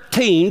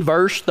 13,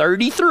 verse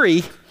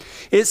 33,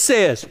 it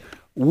says,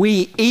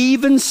 we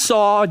even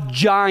saw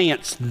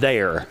giants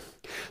there,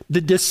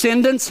 the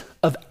descendants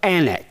of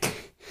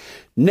Anak.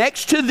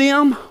 Next to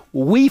them,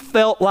 we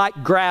felt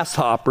like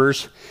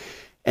grasshoppers,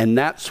 and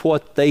that's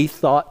what they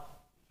thought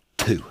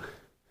too,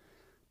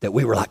 that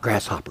we were like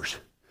grasshoppers.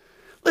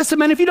 Listen,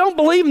 man, if you don't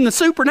believe in the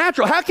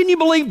supernatural, how can you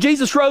believe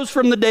Jesus rose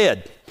from the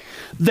dead?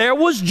 There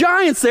was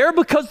giants there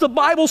because the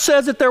Bible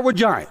says that there were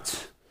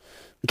giants,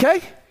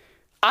 okay?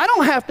 I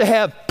don't have to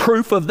have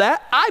proof of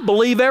that. I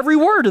believe every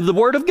word of the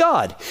Word of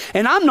God,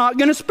 and I'm not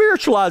going to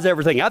spiritualize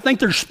everything. I think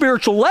there's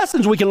spiritual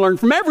lessons we can learn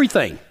from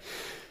everything.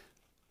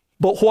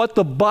 But what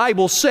the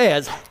Bible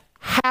says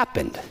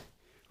happened,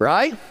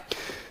 right?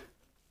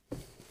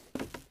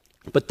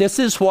 But this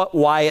is what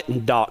Wyatt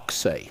and Doc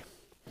say.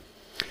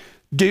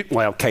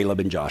 Well, Caleb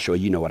and Joshua,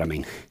 you know what I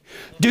mean.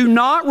 Do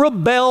not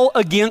rebel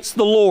against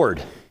the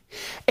Lord,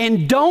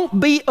 and don't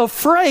be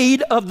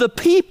afraid of the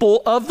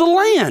people of the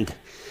land.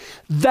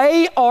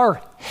 They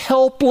are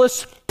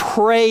helpless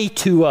prey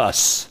to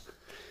us.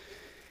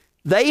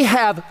 They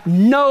have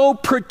no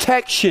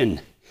protection,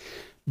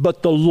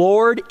 but the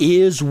Lord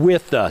is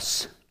with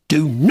us.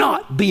 Do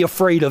not be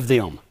afraid of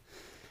them.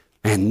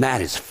 And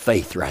that is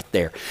faith right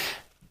there.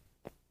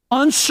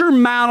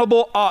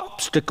 Unsurmountable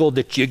obstacle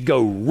that you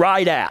go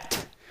right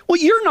at.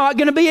 Well, you're not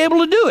going to be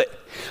able to do it.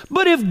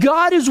 But if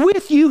God is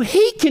with you,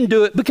 He can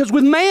do it, because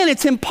with man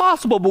it's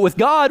impossible. But with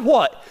God,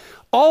 what?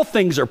 All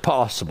things are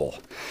possible.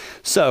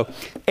 So,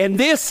 and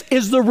this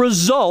is the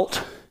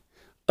result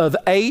of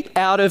 8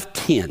 out of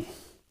 10.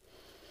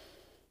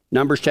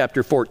 Numbers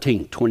chapter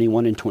 14,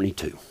 21 and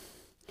 22.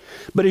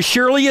 But as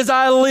surely as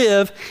I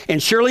live,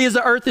 and surely as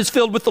the earth is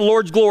filled with the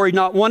Lord's glory,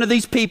 not one of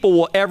these people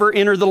will ever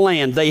enter the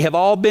land. They have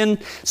all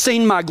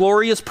seen my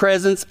glorious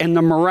presence and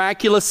the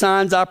miraculous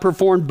signs I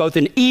performed both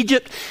in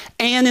Egypt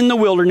and in the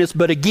wilderness.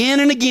 But again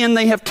and again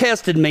they have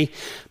tested me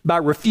by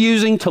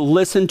refusing to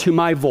listen to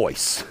my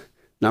voice.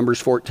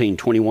 Numbers 14,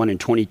 21 and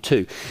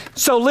 22.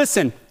 So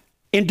listen,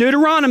 in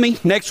Deuteronomy,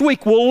 next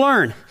week we'll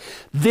learn,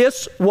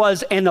 this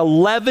was an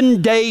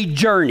 11-day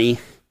journey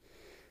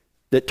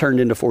that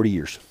turned into 40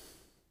 years.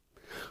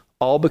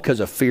 All because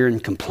of fear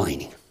and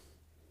complaining.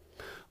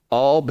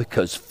 All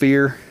because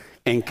fear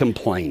and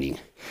complaining.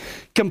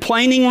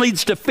 Complaining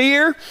leads to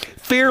fear,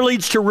 fear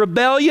leads to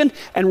rebellion,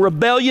 and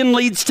rebellion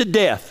leads to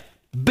death.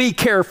 Be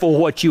careful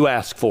what you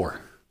ask for.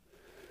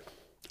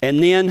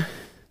 And then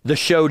the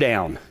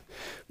showdown.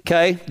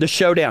 Okay, the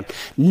showdown.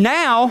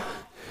 Now,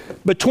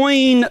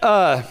 between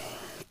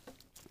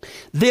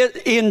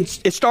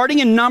it's starting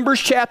in Numbers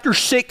chapter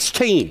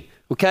 16.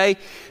 Okay,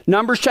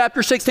 Numbers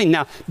chapter 16.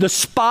 Now, the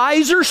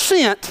spies are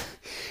sent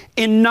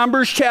in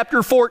Numbers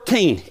chapter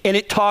 14, and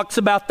it talks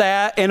about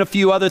that and a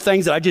few other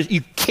things that you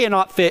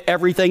cannot fit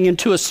everything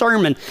into a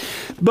sermon.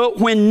 But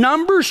when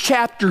Numbers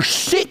chapter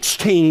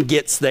 16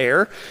 gets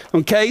there,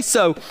 okay,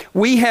 so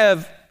we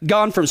have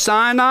gone from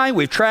Sinai,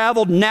 we've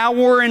traveled, now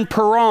we're in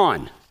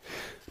Paran.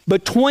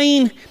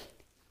 Between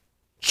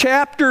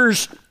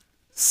chapters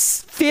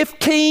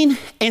 15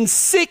 and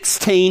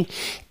 16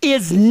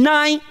 is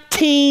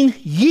 19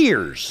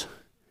 years.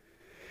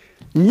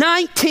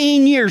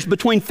 19 years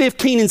between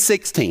 15 and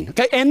 16.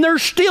 Okay, and they're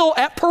still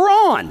at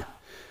Paran.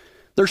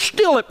 They're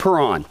still at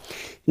Paran.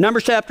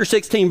 Numbers chapter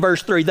 16,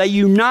 verse 3. They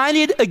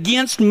united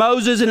against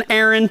Moses and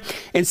Aaron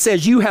and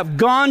says, you have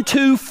gone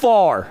too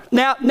far.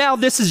 Now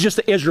this is just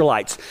the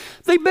Israelites.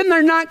 They've been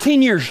there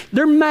 19 years.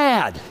 They're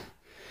mad.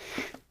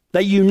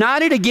 They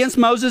united against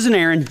Moses and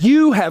Aaron.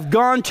 You have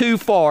gone too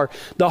far.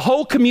 The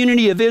whole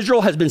community of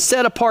Israel has been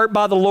set apart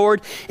by the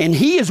Lord, and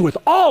He is with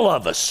all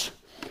of us.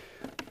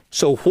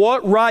 So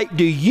what right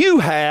do you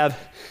have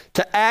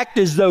to act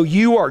as though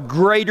you are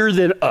greater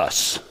than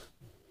us?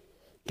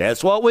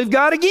 That's what we've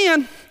got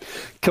again.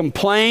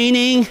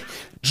 Complaining,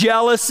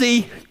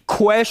 jealousy,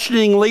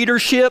 questioning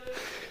leadership.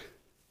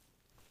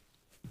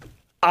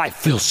 I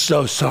feel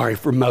so sorry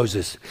for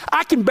Moses.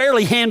 I can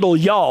barely handle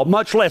y'all,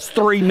 much less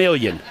 3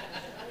 million.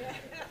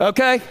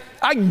 Okay?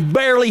 I can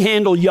barely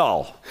handle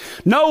y'all.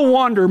 No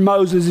wonder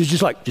Moses is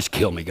just like, just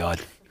kill me,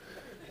 God.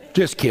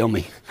 Just kill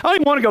me. I don't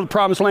even want to go to the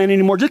promised land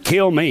anymore. Just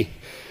kill me.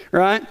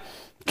 Right?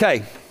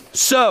 Okay.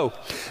 So,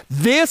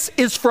 this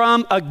is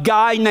from a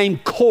guy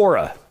named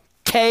Korah.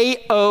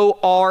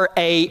 Korah.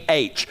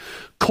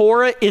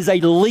 Korah is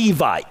a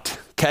Levite.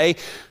 Okay?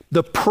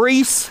 The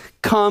priests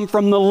come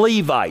from the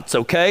Levites.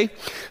 Okay?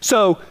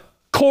 So,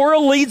 Korah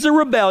leads a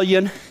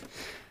rebellion.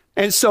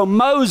 And so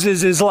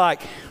Moses is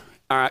like,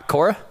 all right,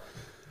 Korah,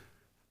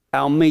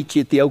 I'll meet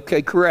you at the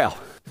OK Corral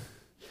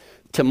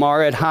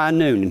tomorrow at high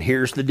noon. And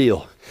here's the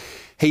deal.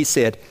 He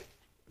said,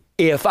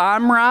 if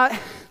I'm right,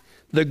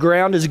 the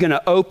ground is going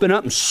to open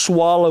up and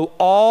swallow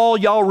all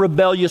y'all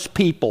rebellious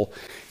people.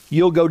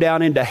 You'll go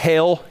down into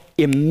hell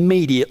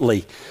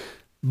immediately.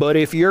 But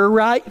if you're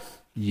right,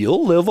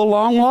 you'll live a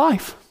long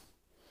life.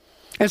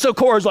 And so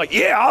Korah's like,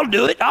 yeah,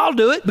 I'll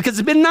do it, because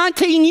it's been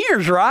 19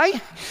 years, right?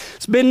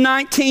 It's been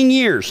 19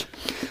 years.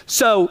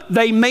 So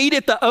they meet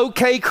at the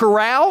OK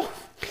Corral,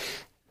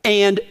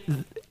 and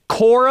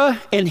Korah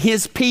and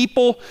his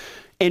people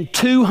and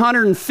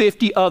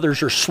 250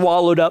 others are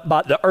swallowed up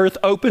by the earth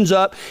opens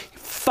up.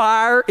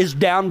 Fire is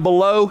down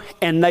below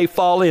and they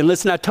fall in.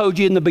 Listen, I told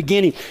you in the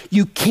beginning,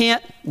 you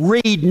can't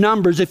read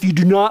Numbers if you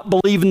do not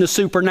believe in the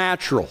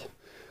supernatural.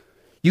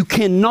 You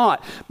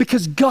cannot,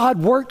 because God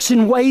works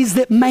in ways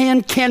that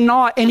man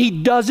cannot, and he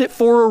does it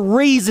for a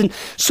reason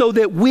so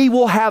that we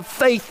will have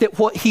faith that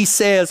what he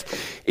says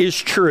is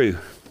true.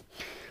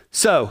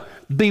 So,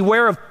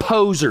 beware of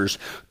posers.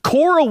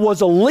 Korah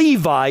was a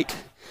Levite,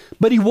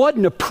 but he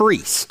wasn't a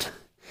priest.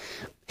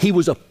 He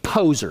was a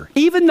poser.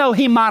 Even though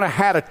he might have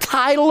had a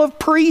title of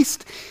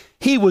priest,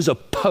 he was a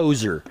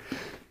poser.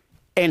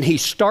 And he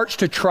starts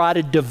to try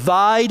to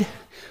divide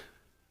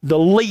the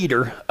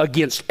leader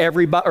against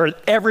everybody, or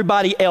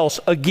everybody else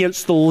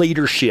against the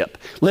leadership.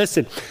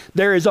 Listen,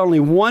 there is only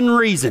one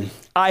reason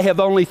I have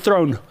only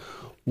thrown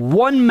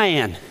one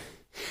man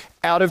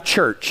out of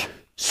church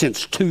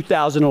since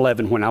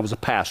 2011 when I was a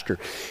pastor,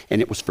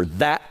 and it was for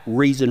that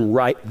reason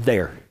right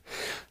there.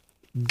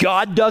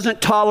 God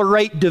doesn't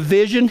tolerate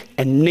division,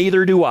 and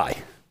neither do I.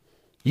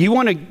 You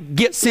want to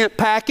get sent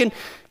packing?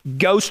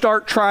 Go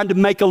start trying to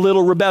make a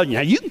little rebellion.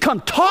 Now, you can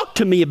come talk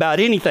to me about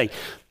anything,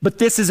 but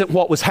this isn't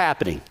what was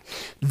happening.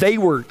 They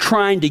were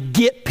trying to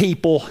get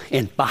people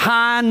in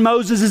behind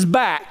Moses'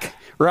 back,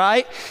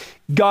 right?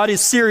 God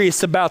is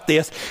serious about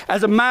this.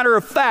 As a matter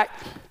of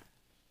fact,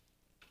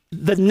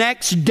 the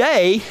next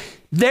day,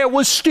 there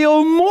was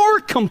still more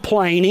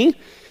complaining,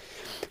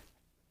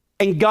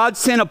 and God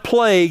sent a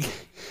plague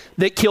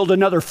that killed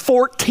another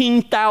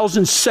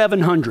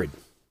 14,700.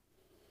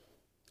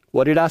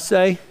 What did I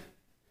say?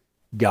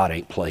 God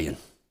ain't playing.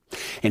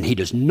 And he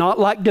does not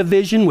like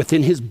division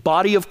within his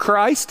body of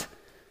Christ.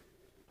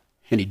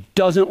 And he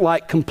doesn't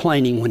like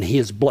complaining when he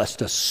has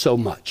blessed us so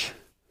much.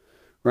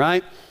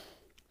 Right?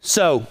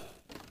 So,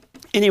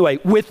 anyway,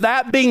 with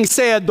that being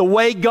said, the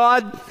way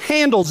God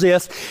handles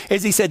this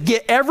is he said,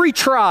 get every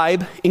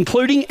tribe,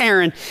 including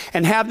Aaron,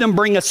 and have them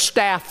bring a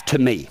staff to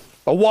me,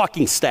 a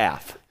walking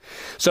staff.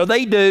 So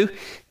they do.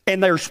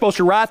 And they're supposed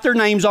to write their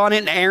names on it,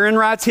 and Aaron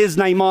writes his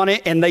name on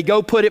it, and they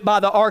go put it by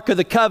the Ark of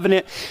the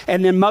Covenant,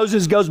 and then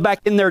Moses goes back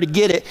in there to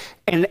get it,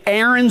 and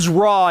Aaron's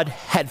rod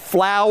had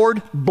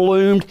flowered,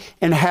 bloomed,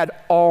 and had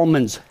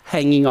almonds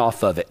hanging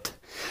off of it,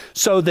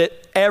 so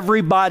that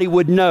everybody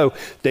would know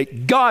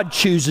that God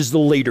chooses the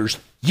leaders,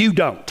 you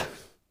don't.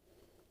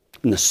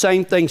 And the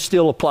same thing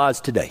still applies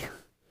today.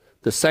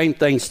 The same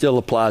thing still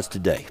applies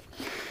today.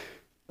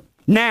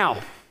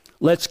 Now,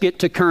 let's get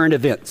to current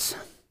events.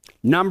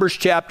 Numbers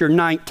chapter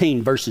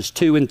 19, verses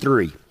 2 and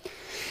 3.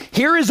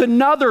 Here is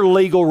another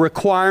legal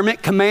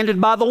requirement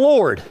commanded by the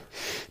Lord.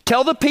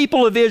 Tell the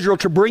people of Israel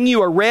to bring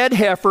you a red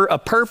heifer, a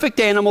perfect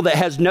animal that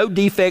has no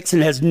defects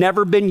and has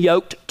never been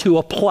yoked to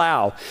a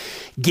plow.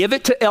 Give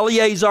it to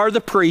Eleazar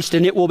the priest,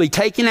 and it will be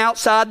taken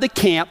outside the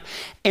camp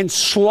and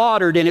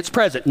slaughtered in its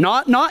presence.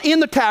 Not in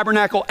the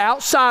tabernacle,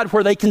 outside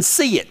where they can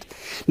see it.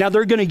 Now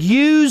they're going to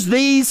use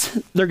these,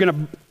 they're going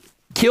to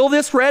kill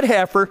this red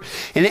heifer,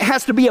 and it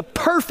has to be a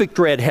perfect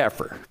red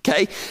heifer,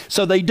 okay?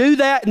 So they do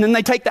that, and then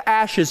they take the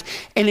ashes,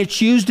 and it's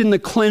used in the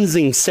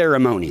cleansing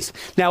ceremonies.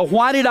 Now,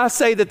 why did I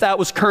say that that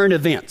was current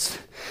events?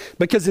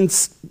 Because in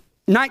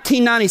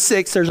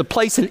 1996, there's a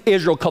place in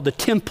Israel called the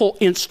Temple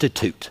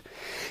Institute.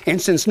 And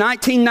since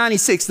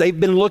 1996, they've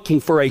been looking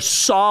for a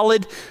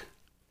solid,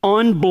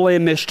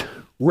 unblemished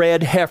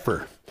red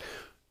heifer.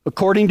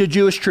 According to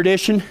Jewish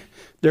tradition,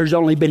 there's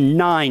only been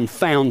 9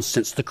 found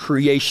since the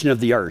creation of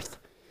the earth.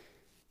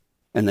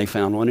 And they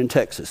found one in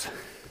Texas.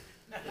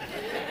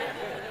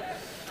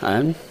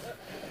 I'm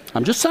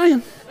just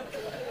saying.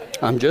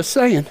 I'm just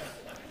saying.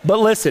 But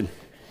listen.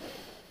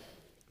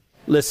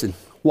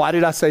 Why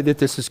did I say that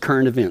this is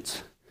current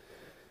events?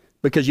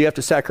 Because you have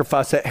to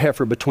sacrifice that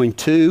heifer between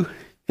 2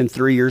 and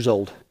 3 years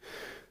old.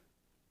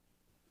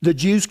 The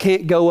Jews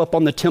can't go up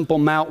on the Temple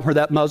Mount where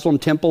that Muslim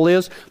temple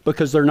is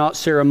because they're not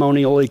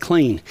ceremonially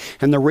clean.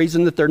 And the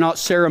reason that they're not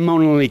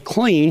ceremonially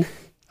clean,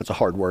 that's a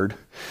hard word,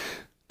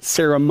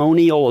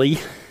 ceremonially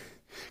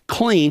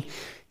clean,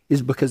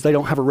 is because they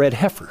don't have a red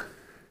heifer.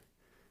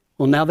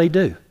 Well, now they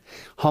do.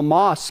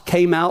 Hamas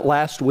came out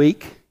last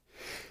week,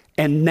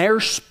 and their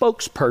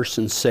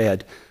spokesperson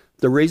said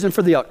the reason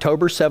for the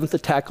October 7th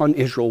attack on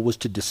Israel was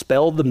to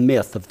dispel the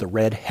myth of the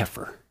red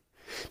heifer.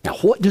 Now,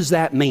 what does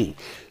that mean?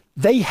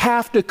 They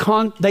have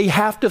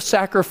to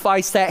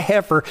sacrifice that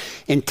heifer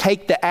and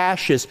take the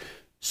ashes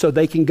so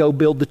they can go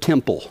build the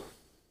temple.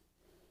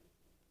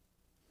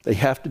 They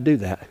have to do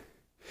that.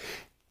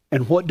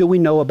 And what do we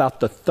know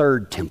about the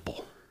third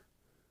temple?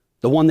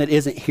 The one that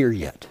isn't here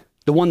yet.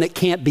 The one that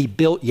can't be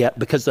built yet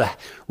because the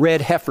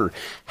red heifer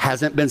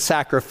hasn't been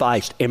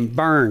sacrificed and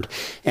burned,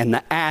 and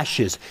the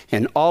ashes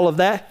and all of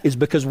that is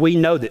because we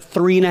know that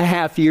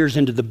 3.5 years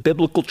into the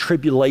biblical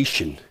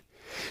tribulation,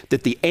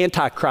 that the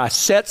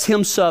Antichrist sets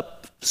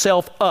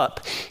himself up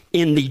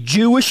in the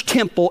Jewish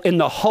temple in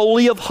the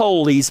Holy of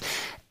Holies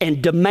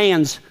and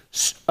demands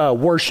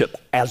worship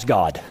as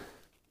God.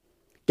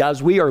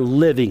 Guys, we are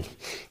living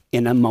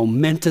in a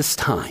momentous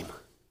time.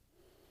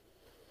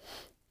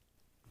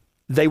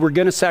 They were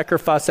going to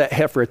sacrifice that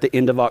heifer at the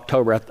end of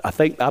October,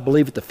 I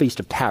believe at the Feast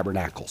of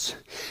Tabernacles.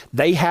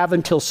 They have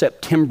until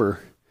September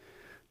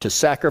to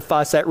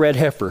sacrifice that red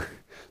heifer,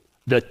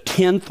 the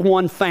 10th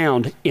one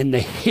found in the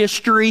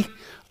history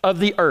of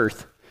the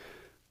earth,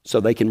 so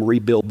they can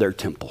rebuild their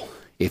temple.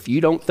 If you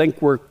don't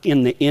think we're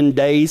in the end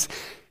days,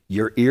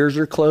 your ears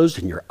are closed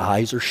and your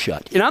eyes are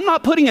shut. And I'm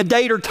not putting a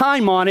date or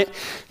time on it,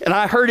 and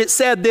I heard it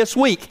said this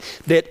week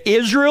that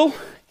Israel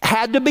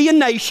had to be a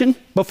nation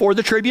before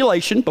the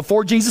tribulation,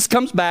 before Jesus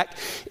comes back.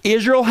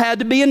 Israel had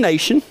to be a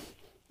nation,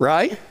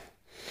 right?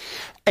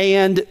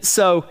 And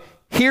so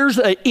here's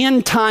an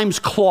end times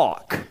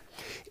clock.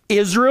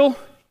 Israel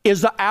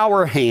is the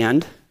hour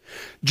hand.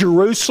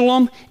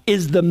 Jerusalem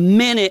is the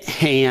minute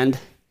hand.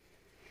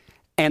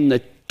 And the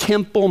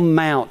Temple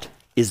Mount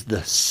is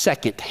the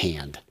second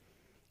hand.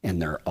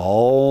 And they're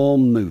all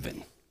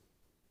moving.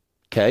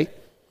 Okay?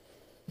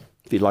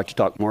 If you'd like to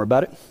talk more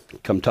about it,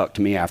 come talk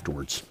to me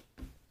afterwards.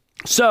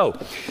 So,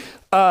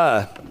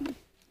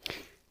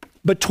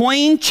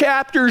 between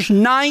chapters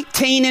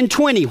 19 and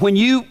 20, when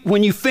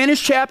you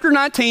finish chapter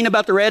 19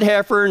 about the red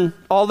heifer and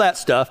all that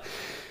stuff,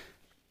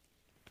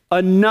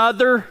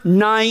 another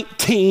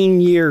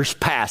 19 years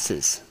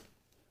passes.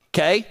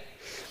 Okay?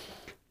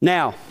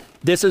 Now,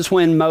 this is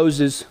when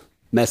Moses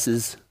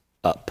messes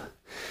up.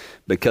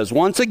 Because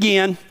once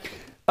again,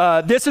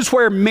 this is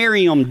where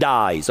Miriam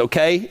dies,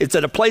 okay? It's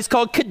at a place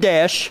called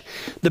Kadesh.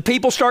 The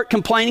people start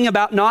complaining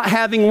about not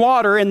having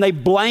water, and they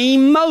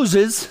blame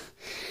Moses.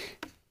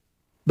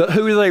 But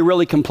who are they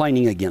really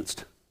complaining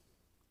against?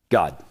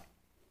 God.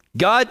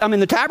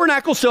 The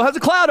tabernacle still has a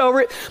cloud over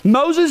it.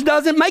 Moses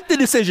doesn't make the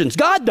decisions.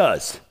 God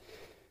does.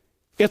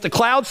 If the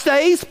cloud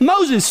stays,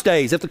 Moses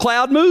stays. If the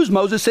cloud moves,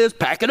 Moses says,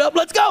 pack it up,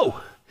 let's go.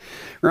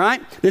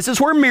 Right? This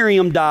is where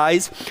Miriam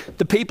dies.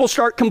 The people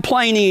start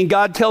complaining, and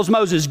God tells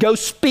Moses, go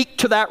speak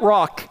to that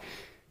rock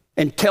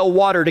and tell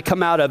water to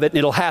come out of it, and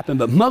it'll happen.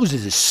 But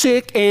Moses is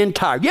sick and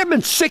tired. You ever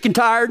been sick and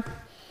tired?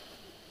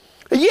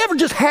 Have you ever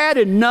just had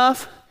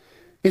enough?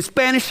 In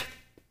Spanish,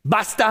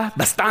 basta,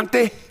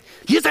 bastante.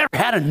 You just ever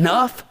had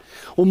enough?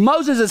 Well,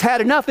 Moses has had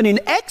enough, and in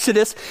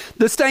Exodus,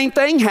 the same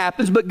thing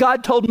happens, but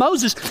God told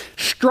Moses,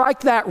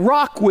 strike that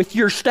rock with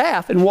your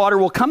staff, and water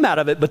will come out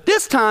of it. But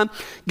this time,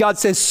 God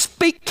says,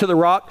 speak to the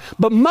rock,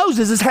 but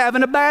Moses is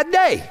having a bad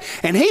day,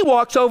 and he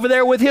walks over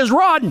there with his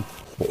rod, and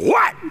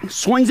what?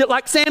 Swings it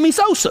like Sammy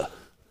Sosa,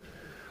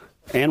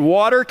 and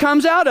water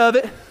comes out of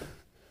it.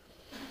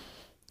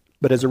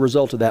 But as a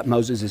result of that,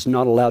 Moses is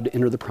not allowed to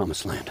enter the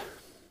promised land.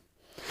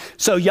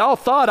 So y'all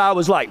thought I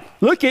was like,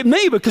 look at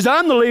me because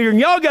I'm the leader and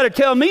y'all got to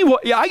tell me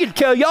what, I get to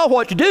tell y'all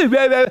what to do.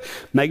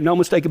 Make no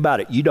mistake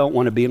about it. You don't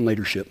want to be in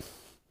leadership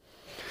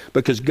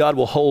because God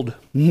will hold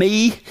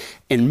me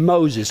and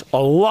Moses a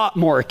lot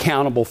more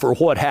accountable for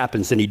what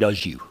happens than he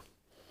does you.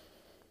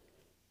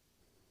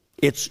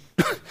 It's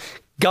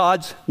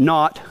God's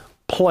not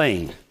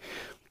playing.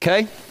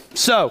 Okay?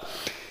 So,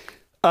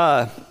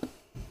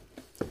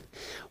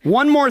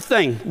 one more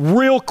thing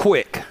real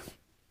quick.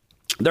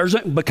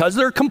 Because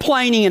they're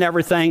complaining and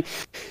everything,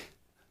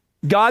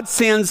 God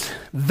sends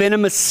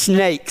venomous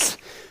snakes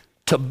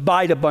to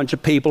bite a bunch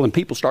of people, and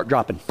people start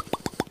dropping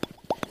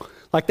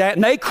like that.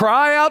 And they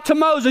cry out to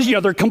Moses.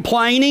 They're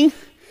complaining,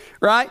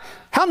 right?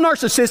 How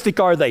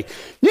narcissistic are they?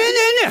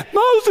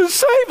 Moses,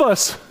 save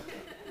us.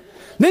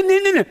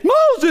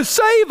 Moses,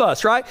 save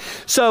us, right?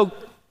 So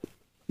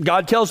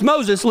God tells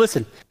Moses,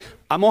 listen,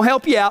 I'm going to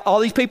help you out. All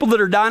these people that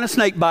are dying of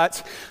snake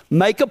bites,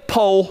 make a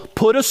pole,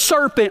 put a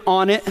serpent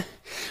on it,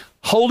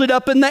 hold it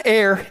up in the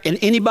air, and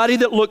anybody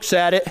that looks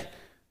at it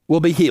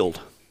will be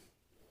healed.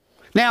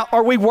 Now,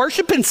 are we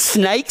worshiping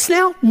snakes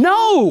now?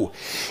 No.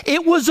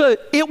 It was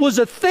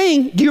a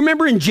thing. Do you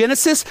remember in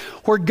Genesis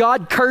where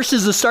God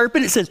curses the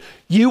serpent? It says,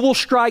 you will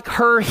strike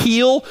her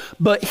heel,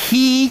 but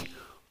he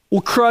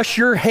will crush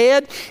your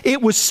head.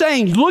 It was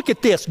saying, look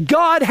at this.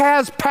 God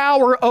has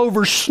power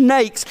over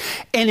snakes.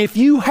 And if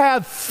you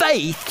have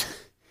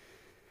faith,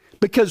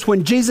 because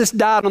when Jesus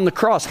died on the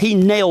cross, he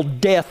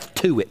nailed death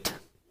to it.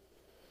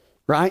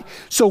 Right?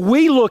 So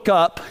we look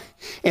up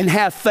and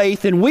have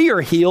faith and we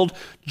are healed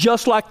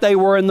just like they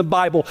were in the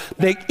Bible.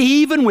 That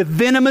even with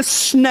venomous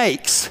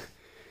snakes,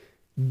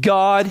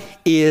 God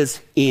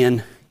is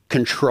in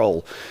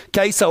control.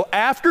 Okay, so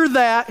after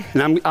that,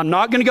 and I'm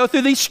not going to go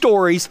through these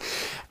stories.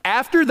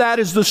 After that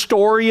is the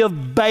story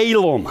of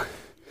Balaam.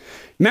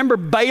 Remember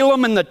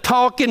Balaam and the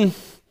talking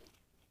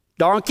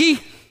donkey?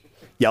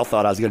 Y'all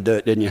thought I was going to do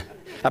it, didn't you?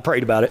 I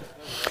prayed about it.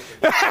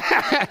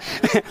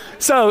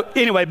 So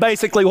anyway,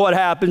 basically what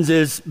happens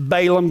is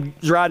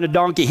Balaam's riding a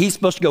donkey. He's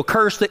supposed to go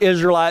curse the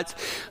Israelites.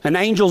 An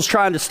angel's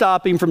trying to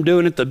stop him from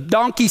doing it. The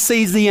donkey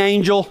sees the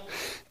angel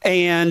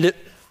and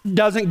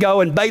doesn't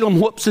go, and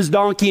Balaam whoops his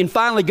donkey, and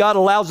finally God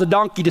allows the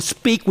donkey to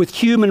speak with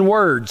human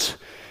words.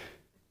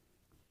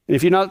 And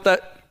if you're not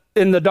that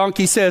And the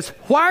donkey says,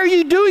 why are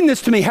you doing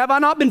this to me? Have I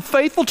not been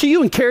faithful to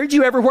you and carried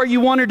you everywhere you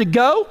wanted to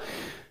go?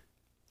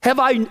 Have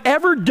I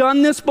ever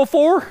done this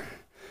before?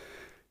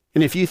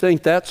 And if you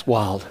think that's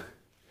wild,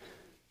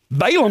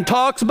 Balaam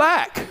talks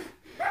back.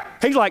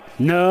 He's like,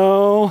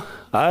 no,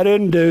 I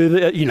didn't do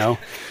that. You know,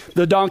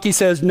 the donkey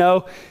says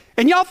no.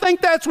 And y'all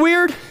think that's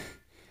weird?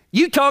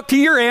 You talk to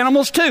your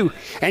animals too,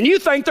 and you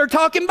think they're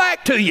talking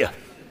back to you.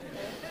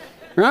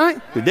 Right?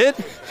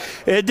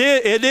 It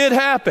did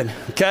happen,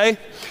 okay?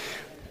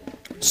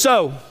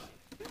 So,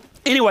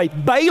 anyway,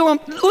 Balaam,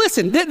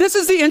 listen, this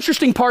is the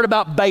interesting part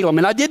about Balaam,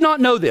 and I did not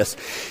know this.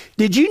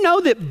 Did you know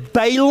that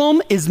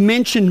Balaam is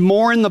mentioned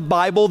more in the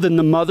Bible than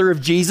the mother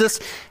of Jesus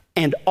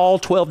and all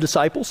 12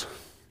 disciples?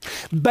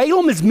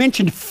 Balaam is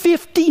mentioned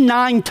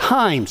 59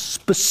 times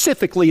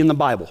specifically in the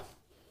Bible,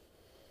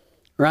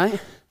 right?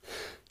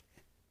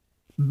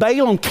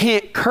 Balaam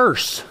can't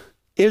curse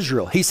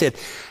Israel. He said,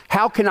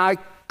 how can I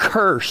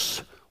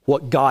curse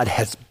what God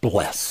has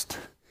blessed?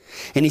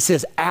 And he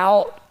says,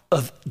 out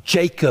of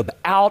Jacob,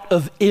 out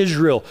of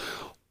Israel,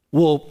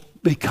 will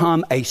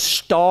become a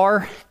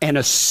star and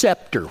a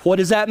scepter. What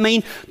does that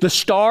mean? The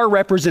star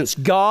represents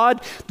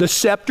God. The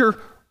scepter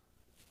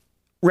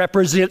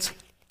represents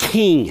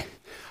king.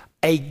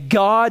 A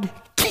God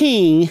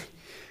king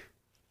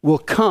will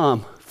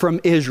come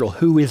from Israel.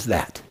 Who is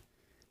that?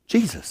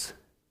 Jesus,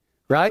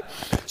 right?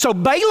 So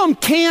Balaam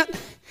can't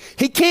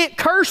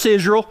curse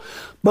Israel,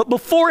 but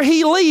before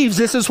he leaves,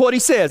 this is what he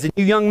says. And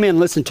you young men,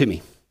 listen to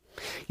me.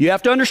 You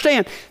have to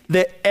understand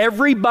that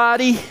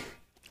everybody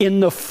in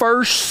the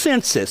first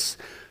census,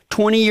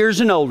 20 years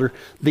and older,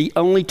 the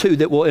only two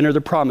that will enter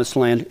the promised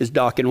land is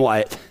Doc and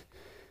Wyatt,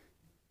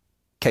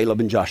 Caleb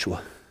and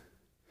Joshua.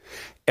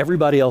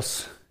 Everybody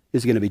else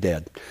is going to be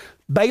dead.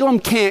 Balaam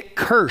can't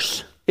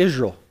curse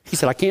Israel. He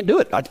said, I can't do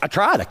it. I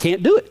tried. I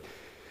can't do it.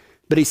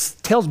 But he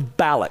tells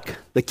Balak,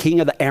 the king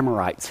of the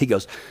Amorites, he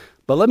goes,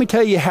 but let me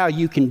tell you how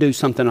you can do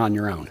something on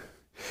your own.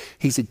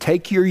 He said,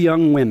 take your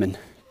young women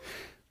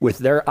with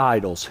their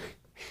idols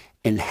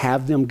and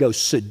have them go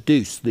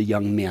seduce the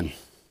young men.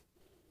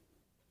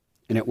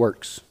 And it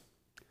works.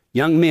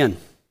 Young men,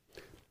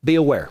 be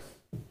aware.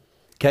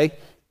 Okay?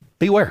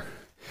 Beware.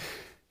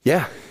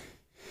 Yeah.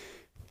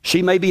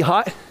 She may be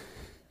hot.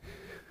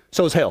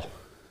 So is hell.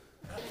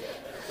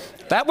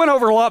 That went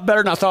over a lot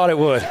better than I thought it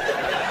would.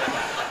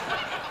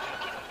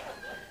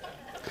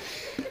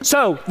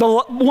 So,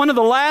 one of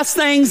the last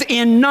things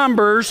in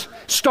Numbers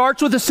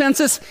starts with a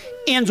census,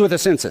 ends with a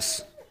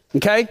census.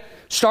 Okay?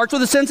 Starts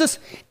with a census,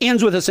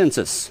 ends with a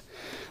census.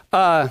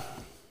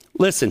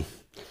 Listen,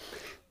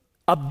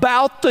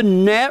 about the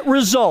net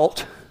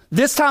result,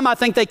 this time I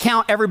think they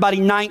count everybody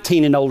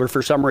 19 and older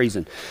for some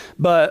reason.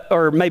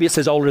 Or maybe it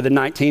says older than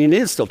 19 and it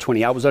is still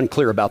 20. I was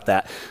unclear about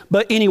that.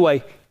 But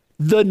anyway,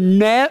 the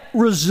net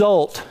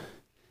result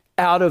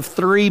out of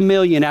 3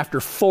 million after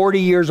 40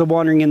 years of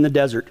wandering in the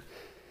desert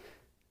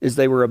is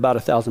they were about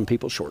 1,000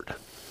 people short.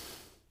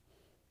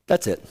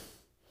 That's it.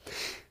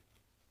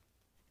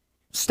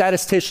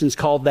 Statisticians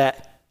call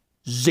that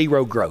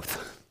zero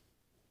growth.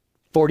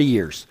 40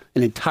 years,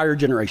 an entire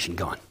generation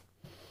gone.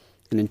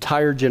 An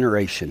entire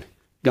generation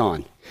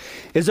gone.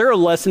 Is there a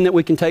lesson that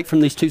we can take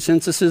from these two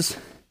censuses?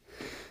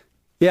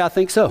 Yeah, I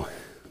think so.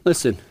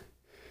 Listen,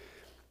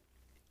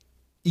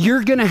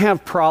 you're going to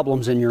have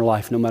problems in your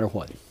life no matter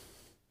what.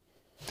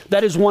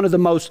 That is one of the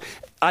most,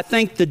 I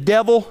think the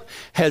devil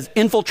has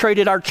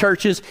infiltrated our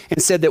churches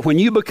and said that when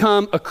you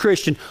become a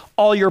Christian,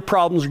 all your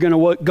problems are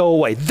going to go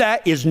away.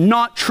 That is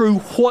not true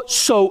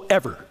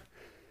whatsoever.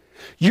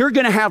 You're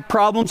going to have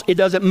problems. It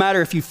doesn't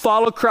matter if you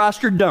follow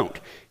Christ or don't.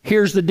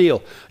 Here's the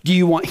deal. Do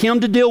you want him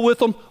to deal with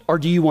them or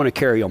do you want to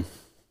carry them?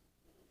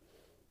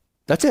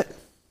 That's it.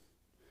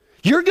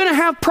 You're going to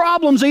have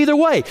problems either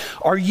way.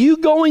 Are you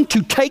going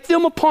to take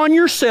them upon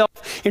yourself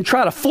and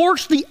try to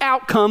force the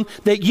outcome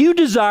that you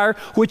desire,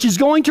 which is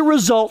going to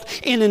result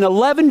in an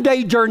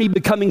 11-day journey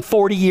becoming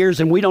 40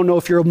 years, and we don't know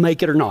if you'll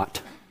make it or not?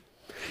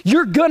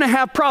 You're going to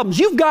have problems.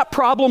 You've got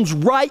problems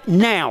right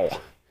now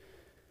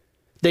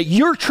that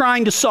you're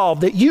trying to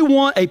solve, that you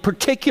want a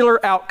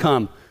particular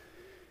outcome.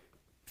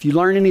 If you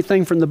learn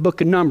anything from the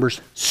book of Numbers,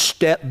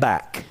 step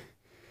back.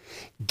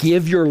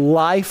 Give your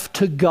life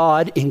to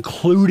God,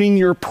 including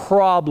your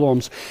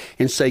problems,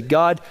 and say,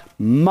 God,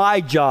 my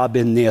job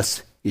in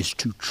this is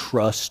to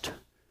trust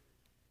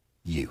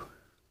you.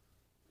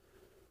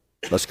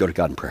 Let's go to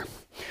God in prayer.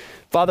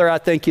 Father, I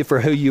thank you for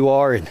who you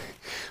are, and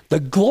the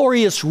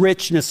glorious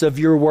richness of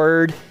your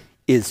word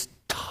is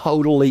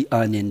totally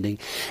unending.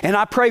 And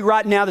I pray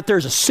right now that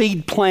there's a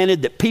seed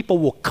planted, that people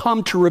will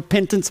come to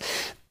repentance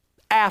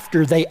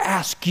after they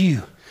ask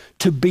you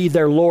to be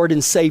their Lord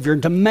and Savior,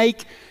 and to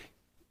make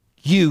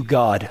you,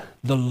 God,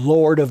 the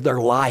Lord of their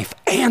life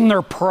and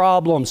their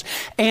problems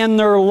and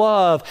their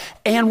love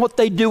and what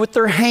they do with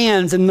their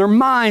hands and their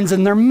minds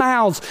and their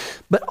mouths.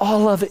 But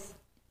all of it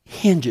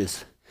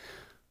hinges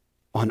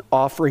on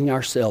offering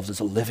ourselves as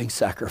a living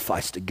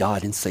sacrifice to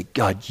God and say,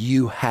 God,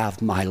 you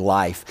have my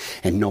life.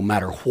 And no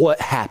matter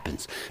what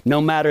happens, no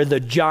matter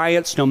the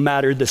giants, no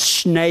matter the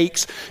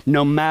snakes,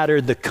 no matter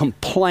the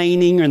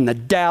complaining and the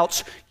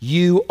doubts,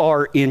 you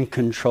are in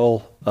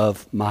control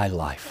of my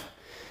life.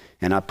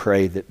 And I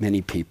pray that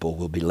many people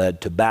will be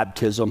led to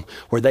baptism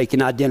where they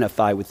can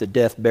identify with the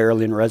death,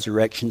 burial, and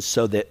resurrection,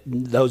 so that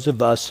those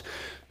of us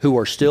who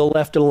are still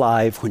left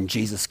alive when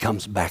Jesus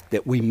comes back,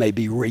 that we may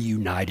be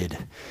reunited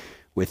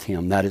with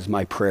him. That is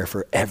my prayer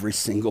for every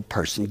single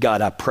person.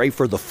 God, I pray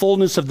for the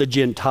fullness of the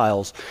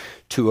Gentiles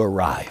to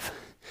arrive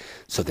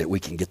so that we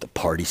can get the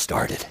party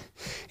started.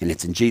 And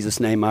it's in Jesus'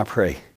 name I pray.